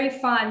eclectic, very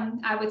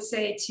fun, I would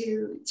say,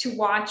 to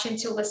watch and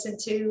to listen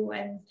to,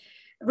 and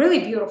really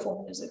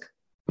beautiful music.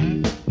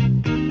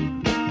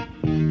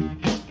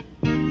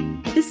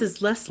 This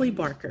is Leslie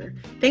Barker.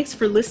 Thanks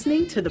for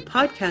listening to the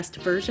podcast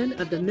version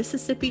of the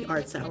Mississippi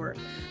Arts Hour.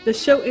 The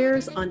show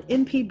airs on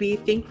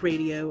MPB Think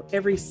Radio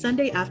every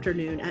Sunday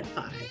afternoon at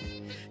 5.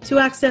 To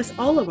access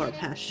all of our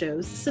past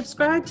shows,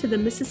 subscribe to the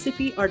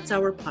Mississippi Arts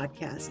Hour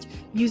podcast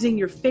using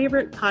your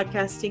favorite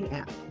podcasting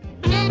app.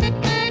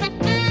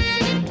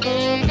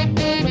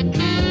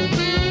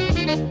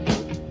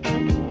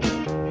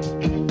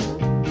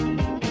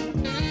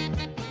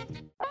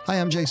 Hi,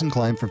 I'm Jason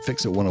Klein from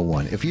Fix It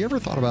 101. If you ever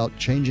thought about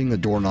changing the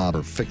doorknob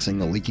or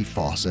fixing a leaky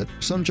faucet,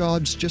 some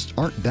jobs just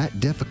aren't that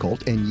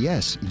difficult, and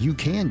yes, you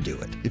can do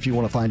it. If you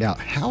want to find out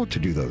how to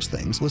do those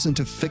things, listen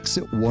to Fix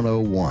It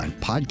 101,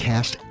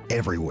 podcast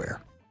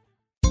everywhere.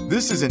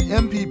 This is an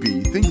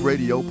MPB Think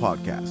Radio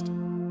podcast.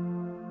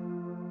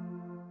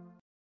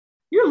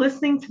 You're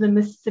listening to the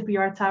Mississippi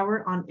Arts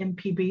Hour on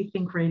MPB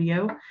Think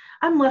Radio.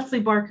 I'm Leslie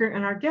Barker,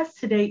 and our guest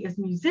today is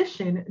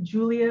musician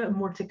Julia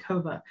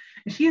Mortikova,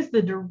 and she is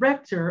the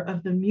director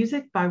of the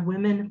Music by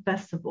Women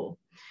Festival.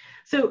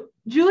 So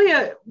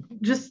Julia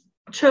just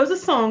chose a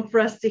song for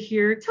us to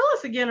hear. Tell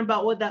us again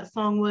about what that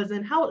song was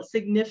and how it's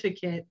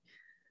significant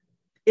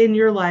in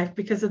your life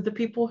because of the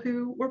people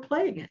who were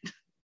playing it.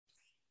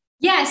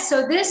 Yes,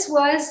 so this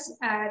was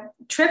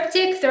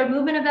Triptych, Third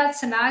Movement of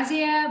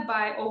Athanasia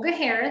by Olga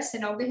Harris,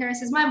 and Olga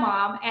Harris is my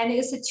mom, and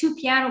it's a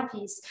 2-piano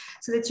piece.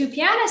 So the 2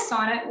 pianists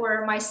on it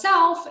were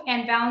myself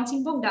and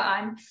Valentin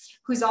Bogdan,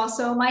 who's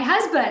also my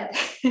husband.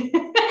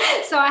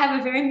 So I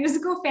have a very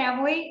musical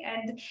family,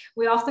 and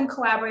we often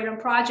collaborate on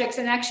projects.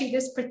 And actually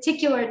this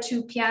particular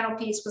 2-piano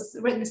piece was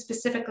written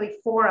specifically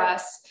for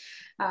us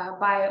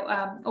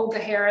by Olga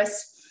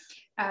Harris.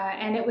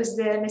 And it was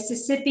the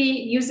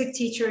Mississippi Music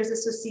Teachers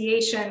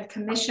Association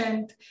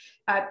commissioned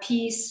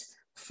piece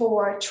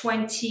for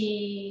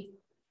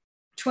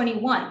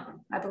 2021,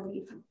 I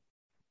believe,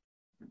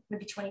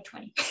 maybe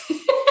 2020.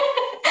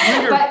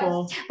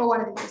 Wonderful. but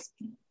one of these.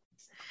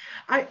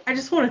 I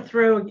just want to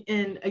throw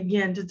in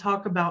again to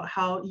talk about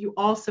how you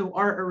also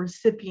are a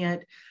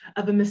recipient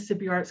of a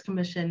Mississippi Arts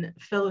Commission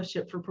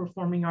Fellowship for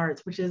Performing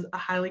Arts, which is a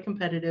highly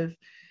competitive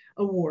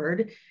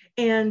award.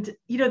 And,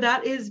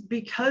 that is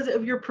because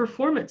of your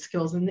performance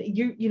skills, and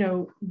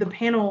the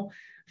panel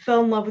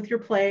fell in love with your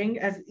playing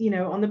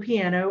on the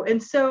piano.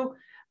 And so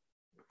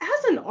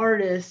as an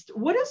artist,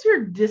 what does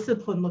your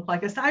discipline look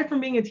like? Aside from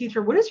being a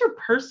teacher, what does your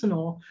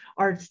personal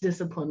arts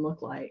discipline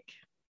look like?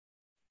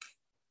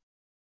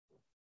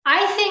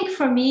 I think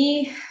for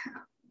me,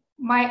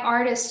 my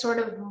art is sort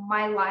of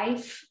my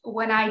life.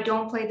 When I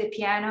don't play the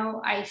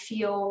piano, I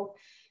feel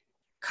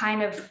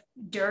kind of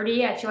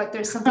dirty. I feel like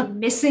there's something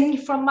missing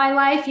from my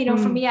life.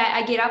 For me,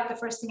 I get up, the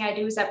first thing I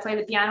do is I play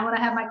the piano when I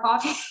have my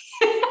coffee.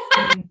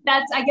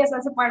 I guess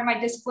that's a part of my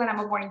discipline. I'm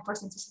a morning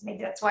person, so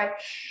maybe that's why.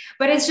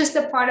 But it's just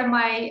a part of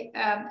my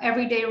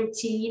everyday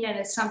routine, and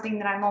it's something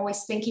that I'm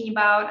always thinking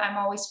about. I'm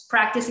always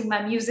practicing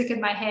my music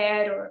in my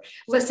head, or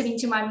listening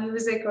to my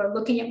music, or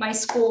looking at my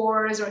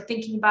scores, or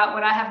thinking about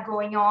what I have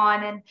going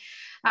on. And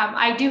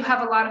I do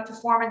have a lot of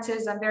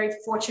performances. I'm very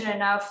fortunate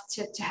enough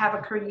to have a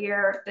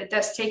career that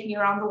does take me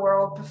around the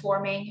world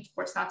performing. Of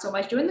course, not so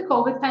much during the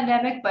COVID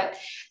pandemic, but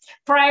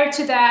prior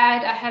to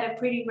that, I had a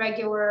pretty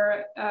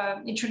regular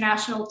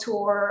international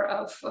tour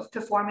of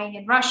performing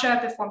in Russia,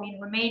 performing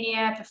in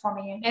Romania,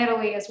 performing in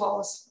Italy, as well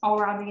as all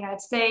around the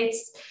United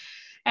States.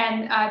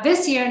 And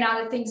this year,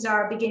 now that things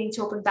are beginning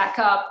to open back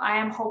up, I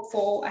am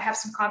hopeful. I have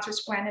some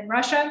concerts planned in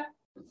Russia,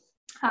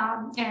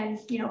 and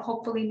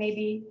hopefully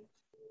maybe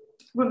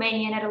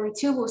Romania and Italy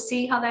too. We'll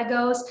see how that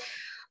goes.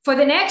 For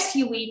the next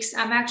few weeks,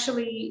 I'm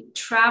actually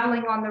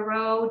traveling on the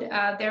road.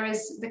 There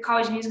is the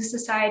College Music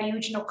Society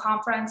Regional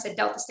Conference at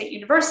Delta State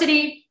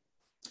University,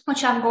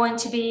 which I'm going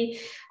to be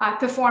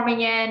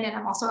performing in, and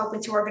I'm also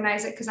helping to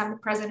organize it because I'm the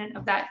president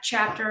of that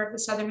chapter of the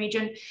Southern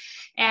region.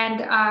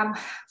 And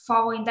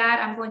following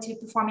that, I'm going to be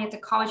performing at the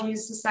College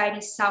Music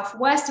Society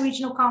Southwest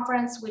Regional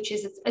Conference, which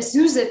is at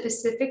Azusa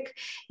Pacific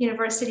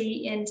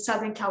University in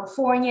Southern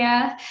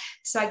California.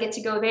 So I get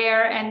to go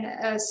there. And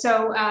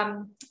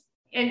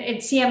in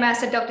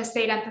CMS at Delta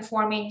State, I'm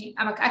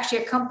actually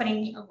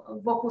accompanying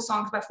vocal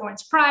songs by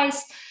Florence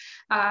Price.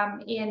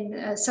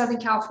 In Southern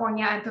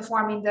California, I'm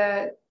performing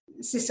the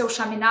Cecil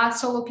Chaminade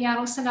solo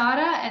piano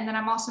sonata, and then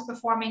I'm also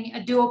performing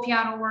a duo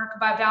piano work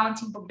by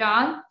Valentin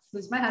Bogdan,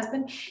 who's my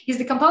husband. He's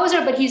the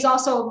composer, but he's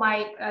also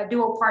my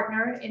duo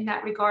partner in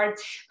that regard.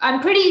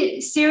 I'm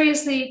pretty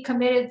seriously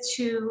committed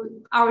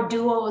to our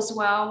duo as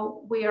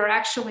well. We are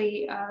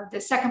actually the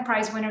second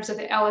prize winners of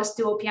the Ellis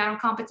Duo Piano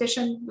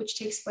Competition, which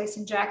takes place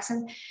in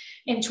Jackson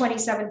in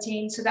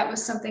 2017. So that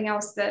was something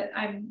else that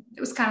it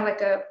was kind of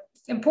like a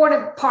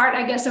important part,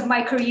 I guess, of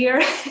my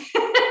career.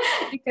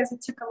 Because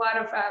it took a lot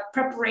of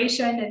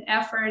preparation and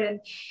effort, and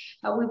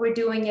we were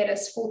doing it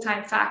as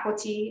full-time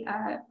faculty.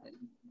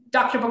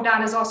 Dr.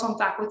 Bogdan is also on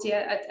faculty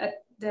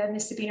at the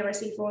Mississippi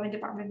University Women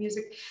Department of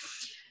Music.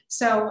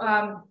 So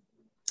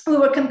we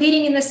were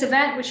competing in this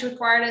event, which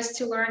required us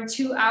to learn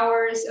 2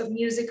 hours of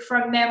music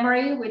from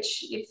memory,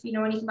 which if you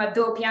know anything about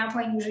duo piano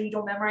playing, usually you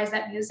don't memorize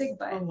that music,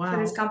 but for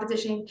this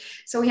competition.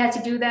 So we had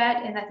to do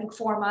that in, I think,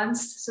 4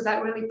 months. So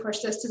that really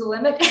pushed us to the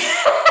limit,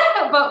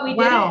 but we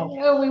did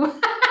it.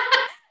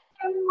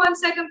 We won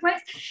second place.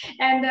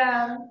 And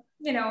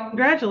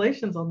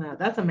Congratulations on that.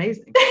 That's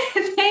amazing.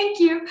 Thank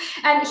you.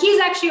 And he's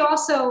actually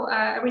also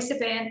a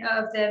recipient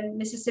of the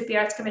Mississippi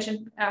Arts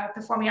Commission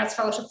Performing Arts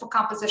Fellowship for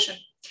Composition.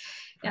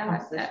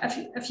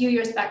 A few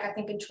years back, I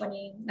think in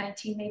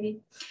 2019, maybe.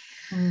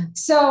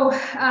 So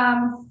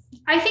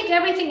I think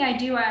everything I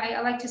do, I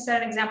like to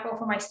set an example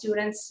for my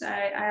students.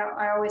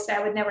 I always say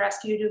I would never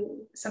ask you to do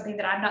something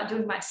that I'm not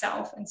doing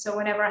myself. And so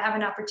whenever I have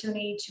an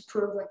opportunity to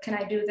prove, like, can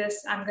I do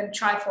this? I'm going to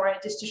try for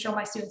it just to show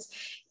my students.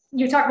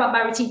 You talk about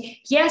my routine.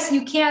 Yes,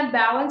 you can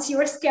balance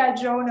your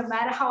schedule, no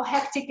matter how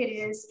hectic it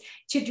is,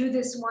 to do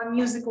this one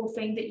musical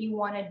thing that you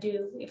want to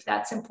do. If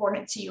that's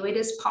important to you, it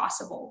is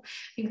possible.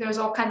 I think there's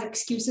all kinds of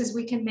excuses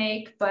we can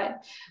make,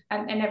 but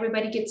and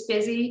everybody gets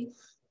busy.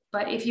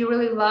 But if you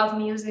really love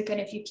music and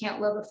if you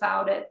can't live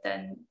without it,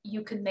 then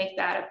you can make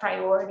that a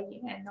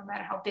priority. And no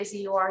matter how busy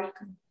you are, you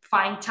can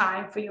find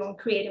time for your own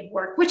creative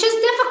work, which is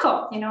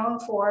difficult,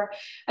 for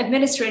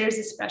administrators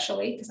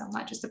especially, because I'm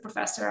not just a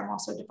professor, I'm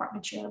also a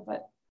department chair.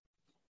 But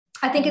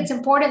I think it's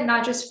important,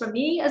 not just for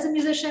me as a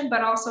musician, but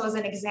also as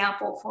an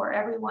example for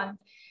everyone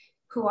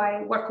who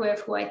I work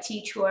with, who I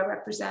teach, who I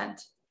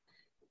represent,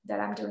 that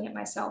I'm doing it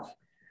myself.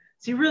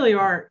 So you really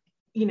are,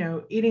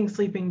 eating,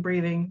 sleeping,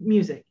 breathing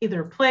music,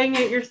 either playing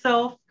it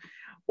yourself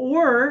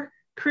or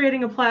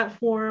creating a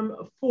platform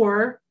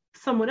for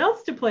someone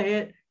else to play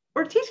it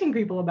or teaching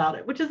people about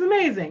it, which is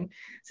amazing.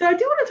 So I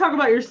do want to talk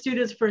about your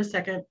students for a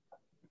second.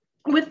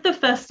 With the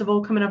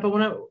festival coming up, I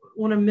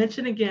want to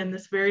mention again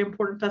this very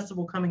important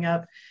festival coming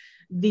up,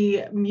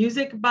 the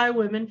Music by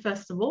Women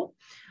Festival,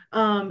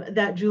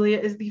 that Julia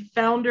is the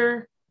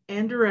founder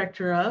and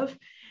director of.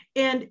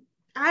 And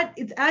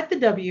it's at the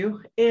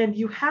W, and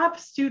you have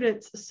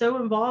students so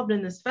involved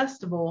in this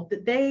festival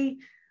that they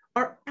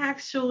are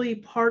actually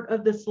part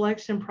of the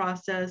selection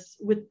process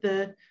with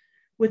the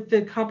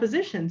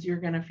compositions you're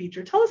going to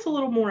feature. Tell us a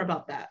little more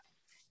about that.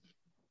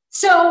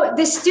 So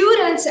the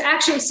students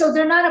actually, so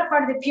they're not a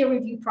part of the peer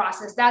review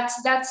process.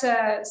 That's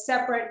a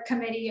separate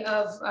committee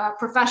of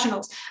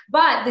professionals.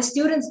 But the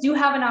students do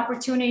have an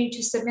opportunity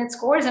to submit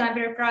scores. And I'm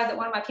very proud that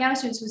one of my piano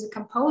students, who's a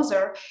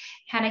composer,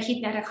 Hannah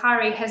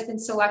Hitner-Hari, has been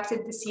selected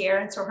this year.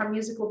 And so her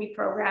music will be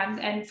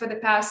programmed. And for the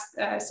past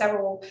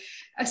several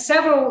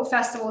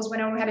festivals,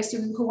 whenever we had a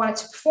student who wanted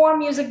to perform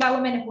music by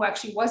women, who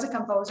actually was a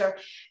composer,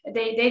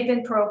 they've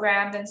been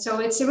programmed. And so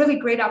it's a really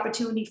great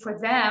opportunity for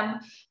them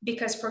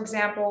because, for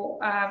example,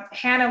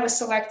 Hannah was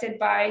selected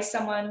by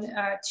someone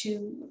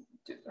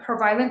her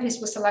violin piece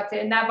was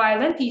selected, and that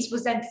violin piece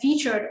was then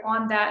featured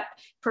on that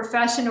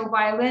professional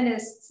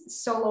violinist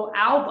solo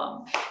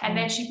album. And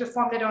then she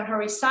performed it on her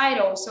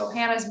recital. So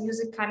Hannah's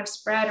music kind of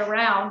spread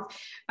around,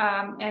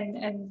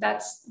 and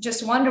that's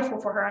just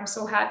wonderful for her. I'm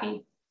so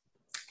happy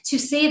to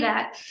see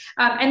that.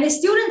 And the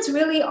students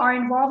really are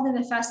involved in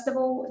the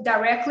festival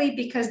directly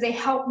because they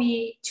help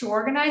me to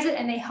organize it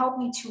and they help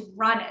me to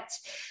run it.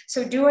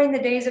 So during the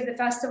days of the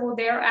festival,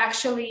 they're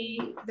actually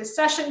the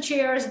session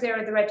chairs,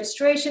 they're the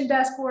registration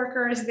desk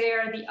workers,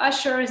 they're the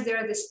ushers,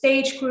 they're the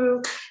stage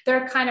crew,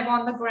 they're kind of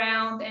on the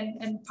ground.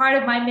 And part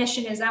of my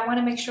mission is I want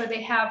to make sure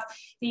they have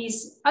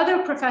these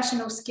other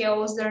professional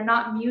skills that are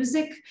not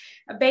music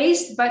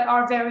based, but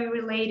are very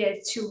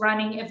related to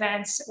running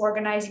events,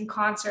 organizing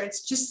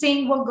concerts, just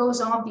seeing what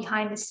goes on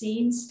behind the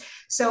scenes.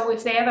 So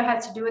if they ever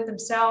had to do it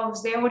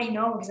themselves, they already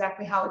know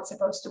exactly how it's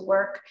supposed to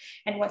work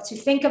and what to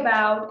think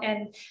about.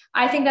 And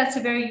I think that's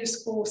a very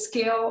useful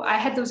skill. I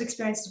had those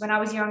experiences when I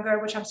was younger,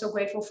 which I'm so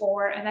grateful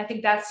for. And I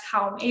think that's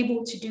how I'm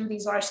able to do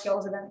these large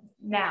scales events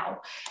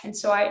now. And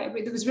so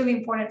it was really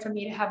important for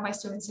me to have my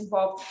students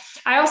involved.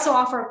 I also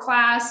offer a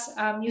class,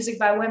 Music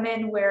by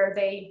Women, where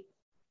they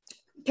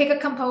pick a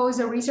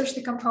composer, research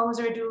the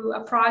composer, do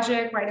a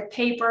project, write a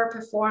paper,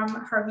 perform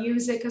her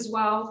music as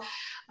well.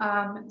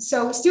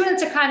 So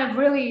students are kind of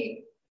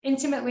really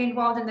intimately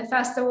involved in the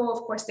festival.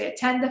 Of course, they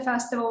attend the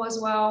festival as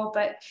well,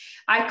 but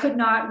I could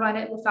not run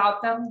it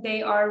without them.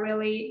 They are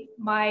really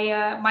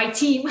my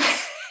team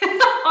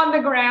on the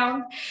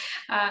ground.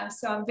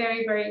 So I'm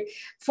very, very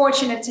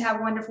fortunate to have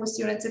wonderful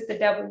students at the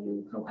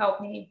W who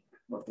help me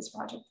with this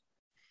project.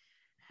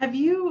 Have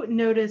you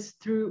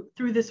noticed through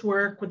this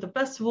work with the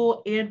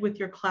festival and with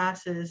your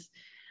classes,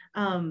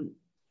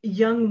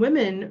 young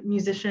women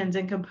musicians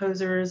and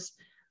composers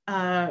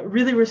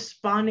really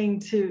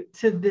responding to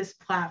this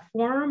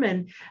platform,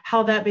 and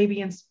how does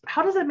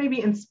that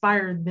maybe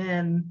inspire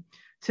them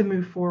to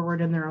move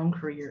forward in their own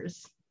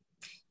careers?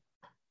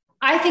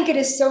 I think it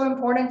is so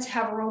important to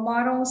have role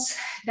models.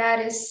 That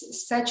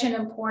is such an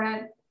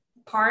important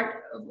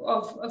part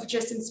of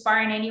just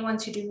inspiring anyone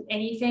to do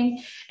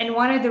anything. And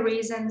one of the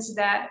reasons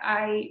that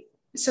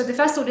so the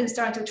festival didn't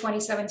start until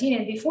 2017.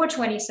 And before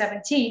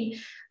 2017,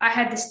 I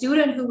had the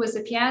student who was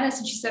a pianist,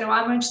 and she said, oh,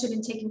 I'm interested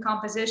in taking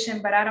composition,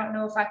 but I don't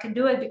know if I can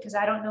do it because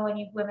I don't know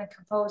any women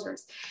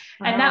composers.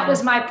 And that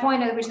was my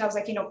point at which I was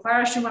like,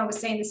 Clara Schumann was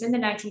saying this in the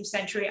 19th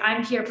century.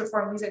 I'm here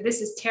performing music.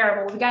 This is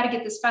terrible. We got to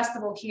get this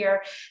festival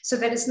here so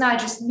that it's not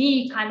just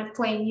me kind of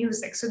playing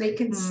music, so they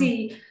can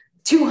see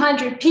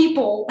 200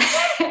 people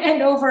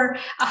and over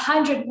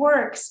 100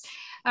 works,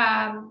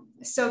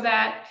 so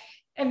that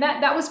and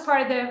that was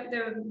part of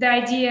the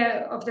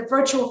idea of the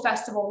virtual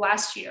festival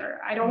last year.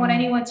 I don't want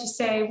anyone to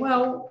say,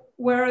 well,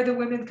 where are the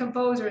women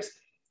composers?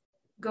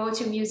 Go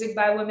to Music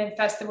by Women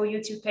Festival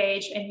YouTube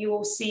page and you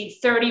will see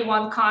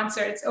 31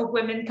 concerts of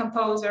women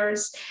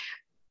composers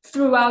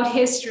throughout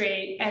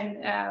history,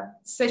 and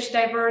such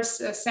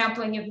diverse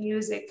sampling of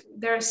music.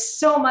 There's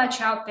so much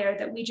out there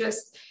that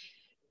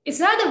it's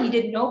not that we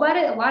didn't know about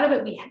it. A lot of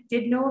it we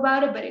did know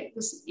about it, but it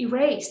was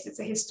erased. It's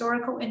a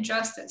historical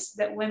injustice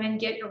that women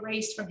get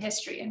erased from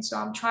history. And so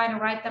I'm trying to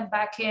write them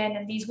back in.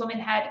 And these women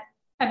had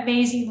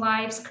amazing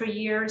lives,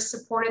 careers,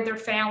 supported their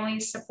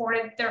families,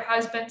 supported their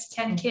husbands,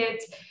 10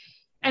 kids.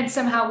 And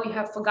somehow we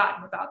have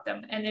forgotten about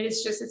them. And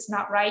it's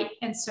not right.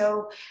 And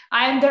so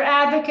I am their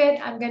advocate.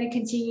 I'm going to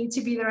continue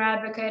to be their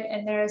advocate.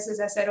 And there's, as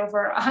I said,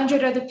 over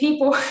 100 other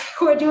people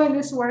who are doing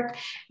this work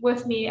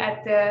with me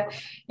at the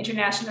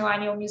International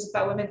Annual Music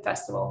by Women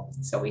Festival.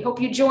 So we hope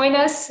you join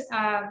us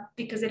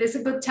because it is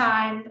a good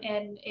time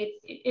and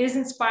it is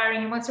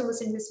inspiring. And once you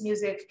listen to this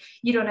music,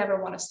 you don't ever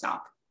want to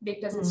stop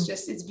because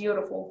it's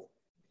beautiful.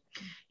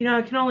 You know,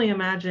 I can only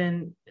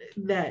imagine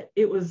that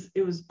it was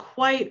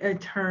quite a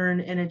turn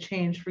and a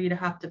change for you to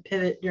have to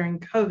pivot during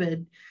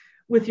COVID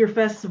with your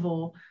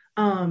festival,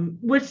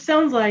 which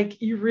sounds like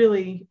you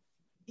really,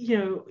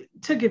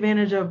 took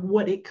advantage of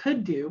what it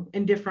could do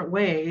in different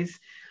ways,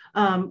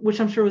 which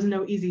I'm sure was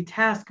no easy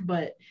task,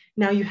 but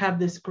now you have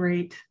this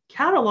great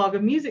catalog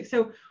of music.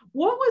 So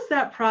what was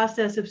that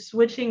process of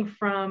switching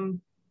from,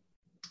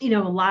 a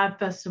live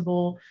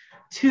festival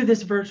to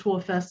this virtual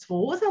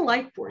festival? What was it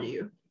like for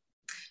you?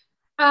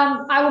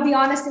 I will be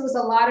honest, it was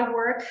a lot of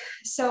work.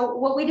 So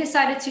what we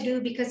decided to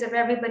do, because of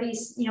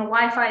everybody's,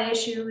 Wi-Fi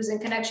issues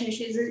and connection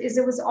issues, is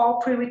it was all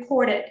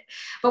pre-recorded.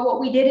 But what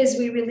we did is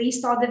we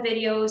released all the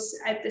videos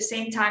at the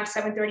same time,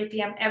 7:30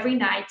 p.m. every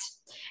night.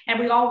 And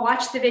we all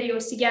watched the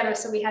videos together.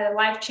 So we had a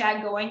live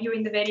chat going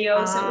during the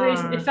videos.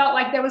 So it felt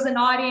like there was an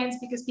audience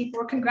because people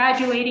were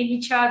congratulating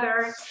each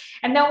other.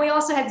 And then we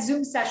also had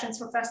Zoom sessions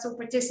for festival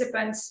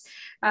participants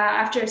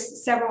after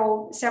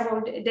several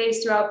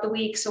days throughout the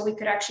week, so we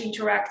could actually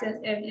interact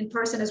in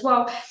person as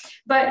well.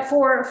 But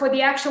for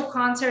the actual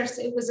concerts,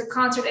 it was a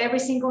concert every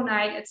single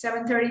night at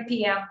 7:30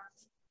 p.m.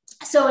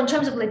 So in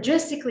terms of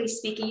logistically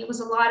speaking, it was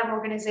a lot of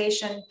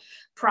organization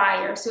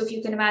prior. So if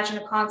you can imagine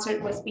a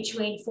concert with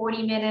between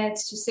 40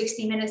 minutes to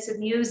 60 minutes of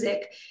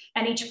music,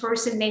 and each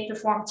person may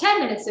perform 10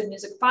 minutes of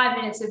music, 5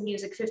 minutes of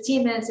music,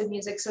 15 minutes of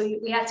music. So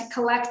we had to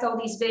collect all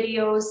these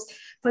videos,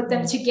 put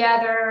them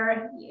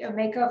together,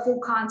 make a full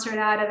concert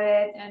out of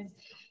it. And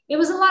it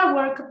was a lot of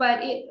work,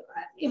 but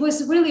it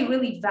was really,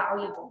 really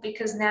valuable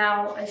because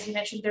now, as you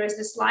mentioned, there is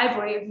this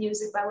library of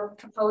music by women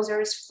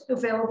composers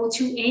available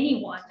to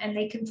anyone, and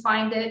they can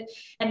find it,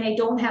 and they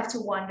don't have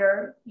to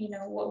wonder,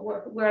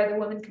 where are the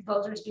women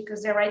composers,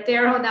 because they're right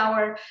there on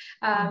our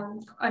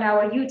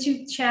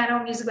YouTube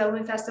channel, Music by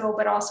Women Festival,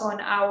 but also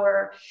on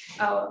our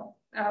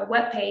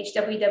webpage,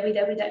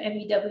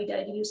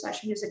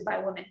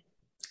 www.mew.edu/musicbywomen.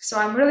 So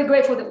I'm really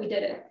grateful that we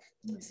did it.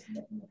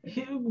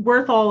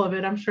 Worth all of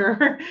it, I'm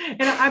sure.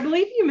 And I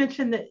believe you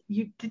mentioned that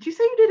did you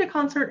say you did a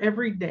concert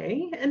every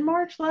day in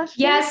March last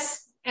year?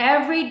 Yes,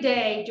 every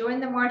day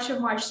during the March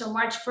of March. So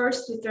March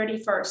 1st to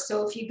 31st.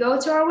 So if you go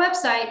to our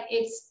website,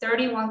 it's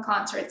 31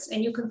 concerts,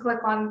 and you can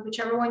click on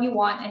whichever one you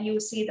want, and you will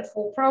see the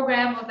full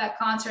program of that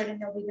concert, and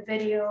there'll be the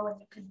video,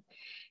 and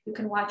you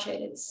can watch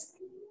it. It's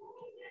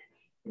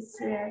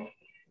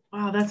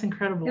wow, that's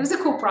incredible. It was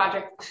a cool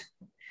project.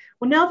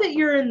 Well, now that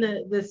you're in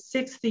the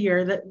sixth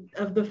year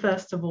of the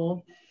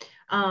festival,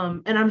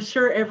 and I'm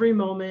sure every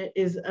moment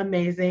is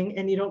amazing,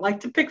 and you don't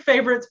like to pick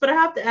favorites, but I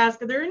have to ask,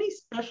 are there any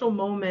special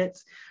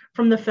moments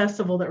from the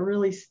festival that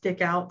really stick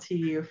out to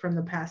you from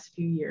the past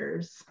few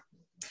years?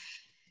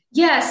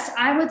 Yes,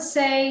 I would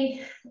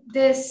say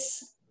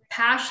this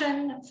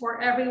passion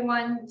for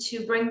everyone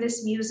to bring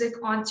this music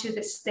onto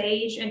the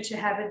stage and to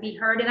have it be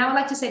heard. And I would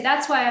like to say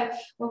that's why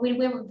when we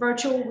went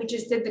virtual, we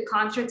just did the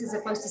concerts as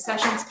opposed to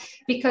sessions,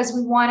 because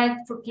we wanted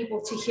for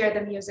people to hear the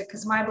music.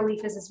 Because my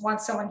belief is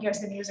once someone hears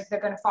the music, they're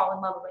going to fall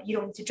in love with it. You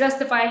don't need to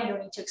justify it. You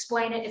don't need to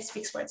explain it. It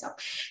speaks for itself.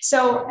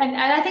 So, and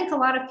I think a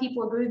lot of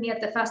people agree with me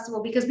at the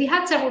festival, because we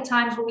had several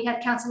times where we had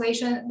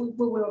cancellation. We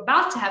were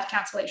about to have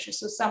cancellation.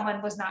 So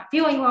someone was not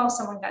feeling well,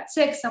 someone got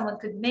sick, someone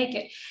couldn't make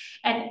it.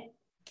 And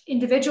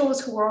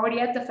individuals who were already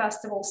at the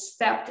festival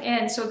stepped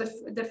in. So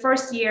the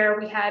first year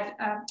we had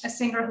a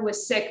singer who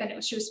was sick,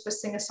 and she was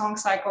supposed to sing a song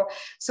cycle.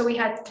 So we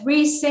had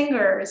 3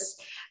 singers,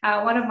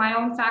 one of my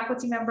own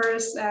faculty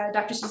members,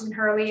 Dr. Susan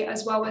Hurley,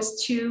 as well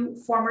as 2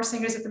 former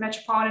singers at the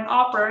Metropolitan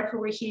Opera who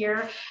were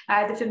here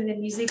at the Feminine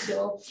Musique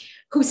Bill,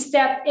 who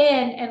stepped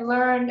in and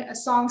learned a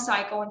song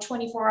cycle on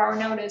 24-hour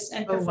notice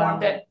and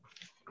performed it.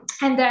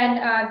 And then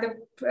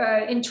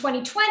in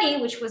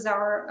 2020, which was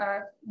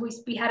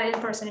we had it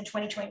in person in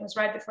 2020, it was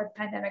right before the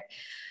pandemic.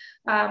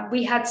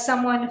 We had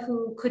someone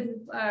who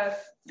couldn't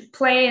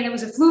play, and it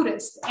was a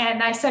flutist.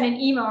 And I sent an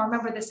email, I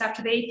remember this,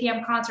 after the 8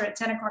 p.m. concert at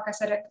 10 o'clock, I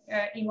sent an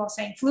email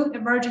saying, flute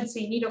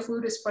emergency, need a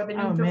flutist for the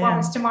noon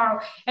performance tomorrow.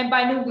 And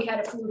by noon, we had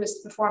a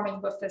flutist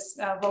performing with this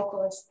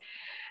vocalist.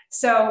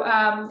 So,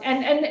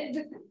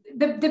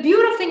 the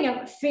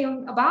beautiful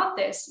thing about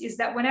this is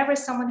that whenever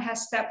someone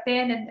has stepped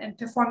in and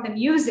performed the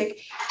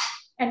music,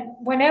 and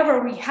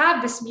whenever we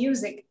have this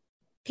music,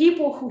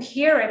 people who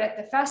hear it at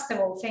the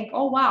festival think,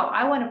 oh, wow,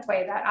 I want to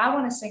play that. I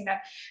want to sing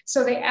that.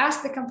 So they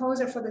ask the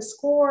composer for the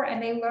score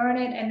and they learn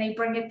it and they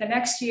bring it the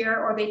next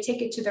year, or they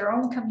take it to their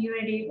own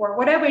community, or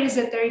whatever it is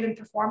that they're even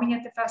performing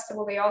at the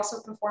festival. They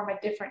also perform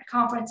at different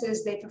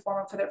conferences. They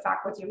perform it for their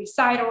faculty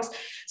recitals.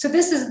 So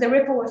this is the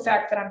ripple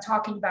effect that I'm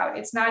talking about.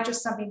 It's not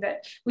just something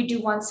that we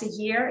do once a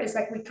year. It's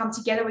like we come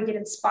together, we get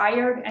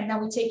inspired, and then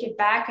we take it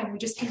back and we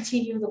just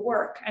continue the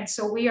work. And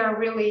so we are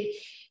really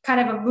kind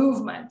of a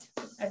movement.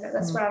 And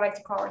that's what I like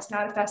to call it. It's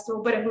not a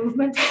festival, but a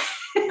movement.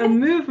 A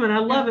movement. I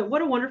love it.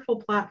 What a wonderful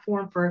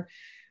platform for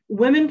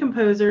women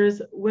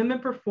composers, women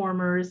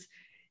performers.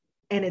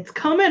 And it's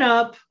coming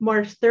up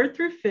March 3rd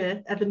through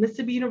 5th at the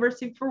Mississippi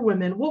University for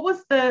Women. What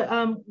was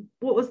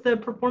the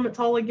performance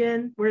hall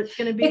again, where it's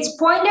going to be? It's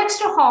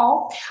Poindexter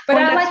Hall, but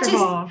I like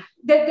to,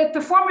 the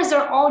performers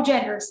are all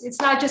genders.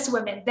 It's not just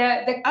women.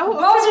 The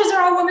composers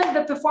are all women.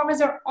 The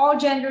performers are all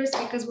genders,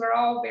 because we're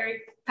all very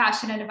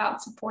passionate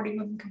about supporting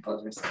women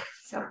composers.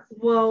 So,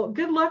 well,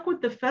 good luck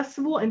with the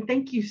festival, and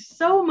thank you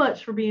so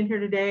much for being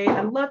here today.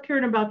 I loved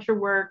hearing about your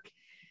work,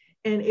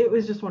 and it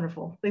was just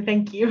wonderful.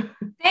 Thank you.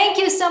 Thank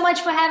you so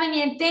much for having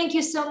me, and thank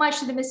you so much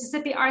to the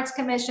Mississippi Arts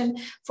Commission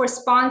for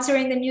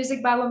sponsoring the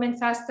Music by Women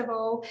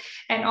Festival,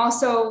 and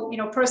also,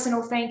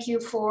 personal thank you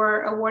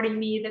for awarding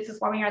me the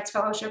Performing Arts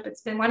Fellowship.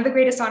 It's been one of the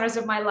greatest honors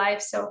of my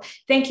life. So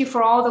thank you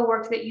for all the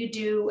work that you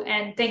do,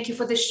 and thank you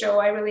for the show.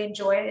 I really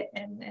enjoy it,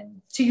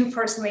 and to you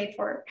personally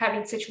for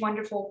having such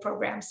wonderful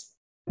programs.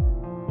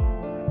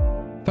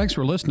 Thanks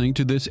for listening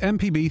to this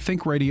MPB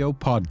Think Radio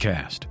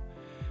podcast.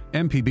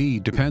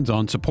 MPB depends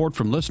on support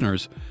from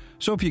listeners,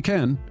 so if you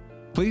can,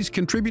 please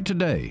contribute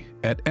today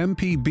at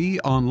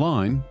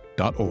mpbonline.org.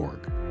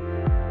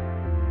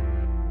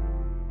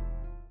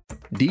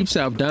 Deep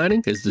South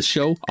Dining is the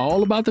show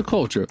all about the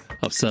culture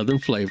of Southern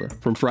flavor,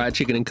 from fried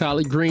chicken and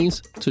collard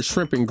greens to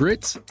shrimp and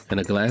grits and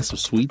a glass of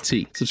sweet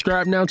tea.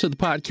 Subscribe now to the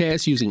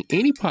podcast using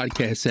any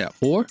podcast app,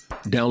 or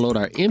download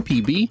our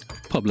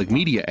MPB Public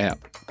Media app.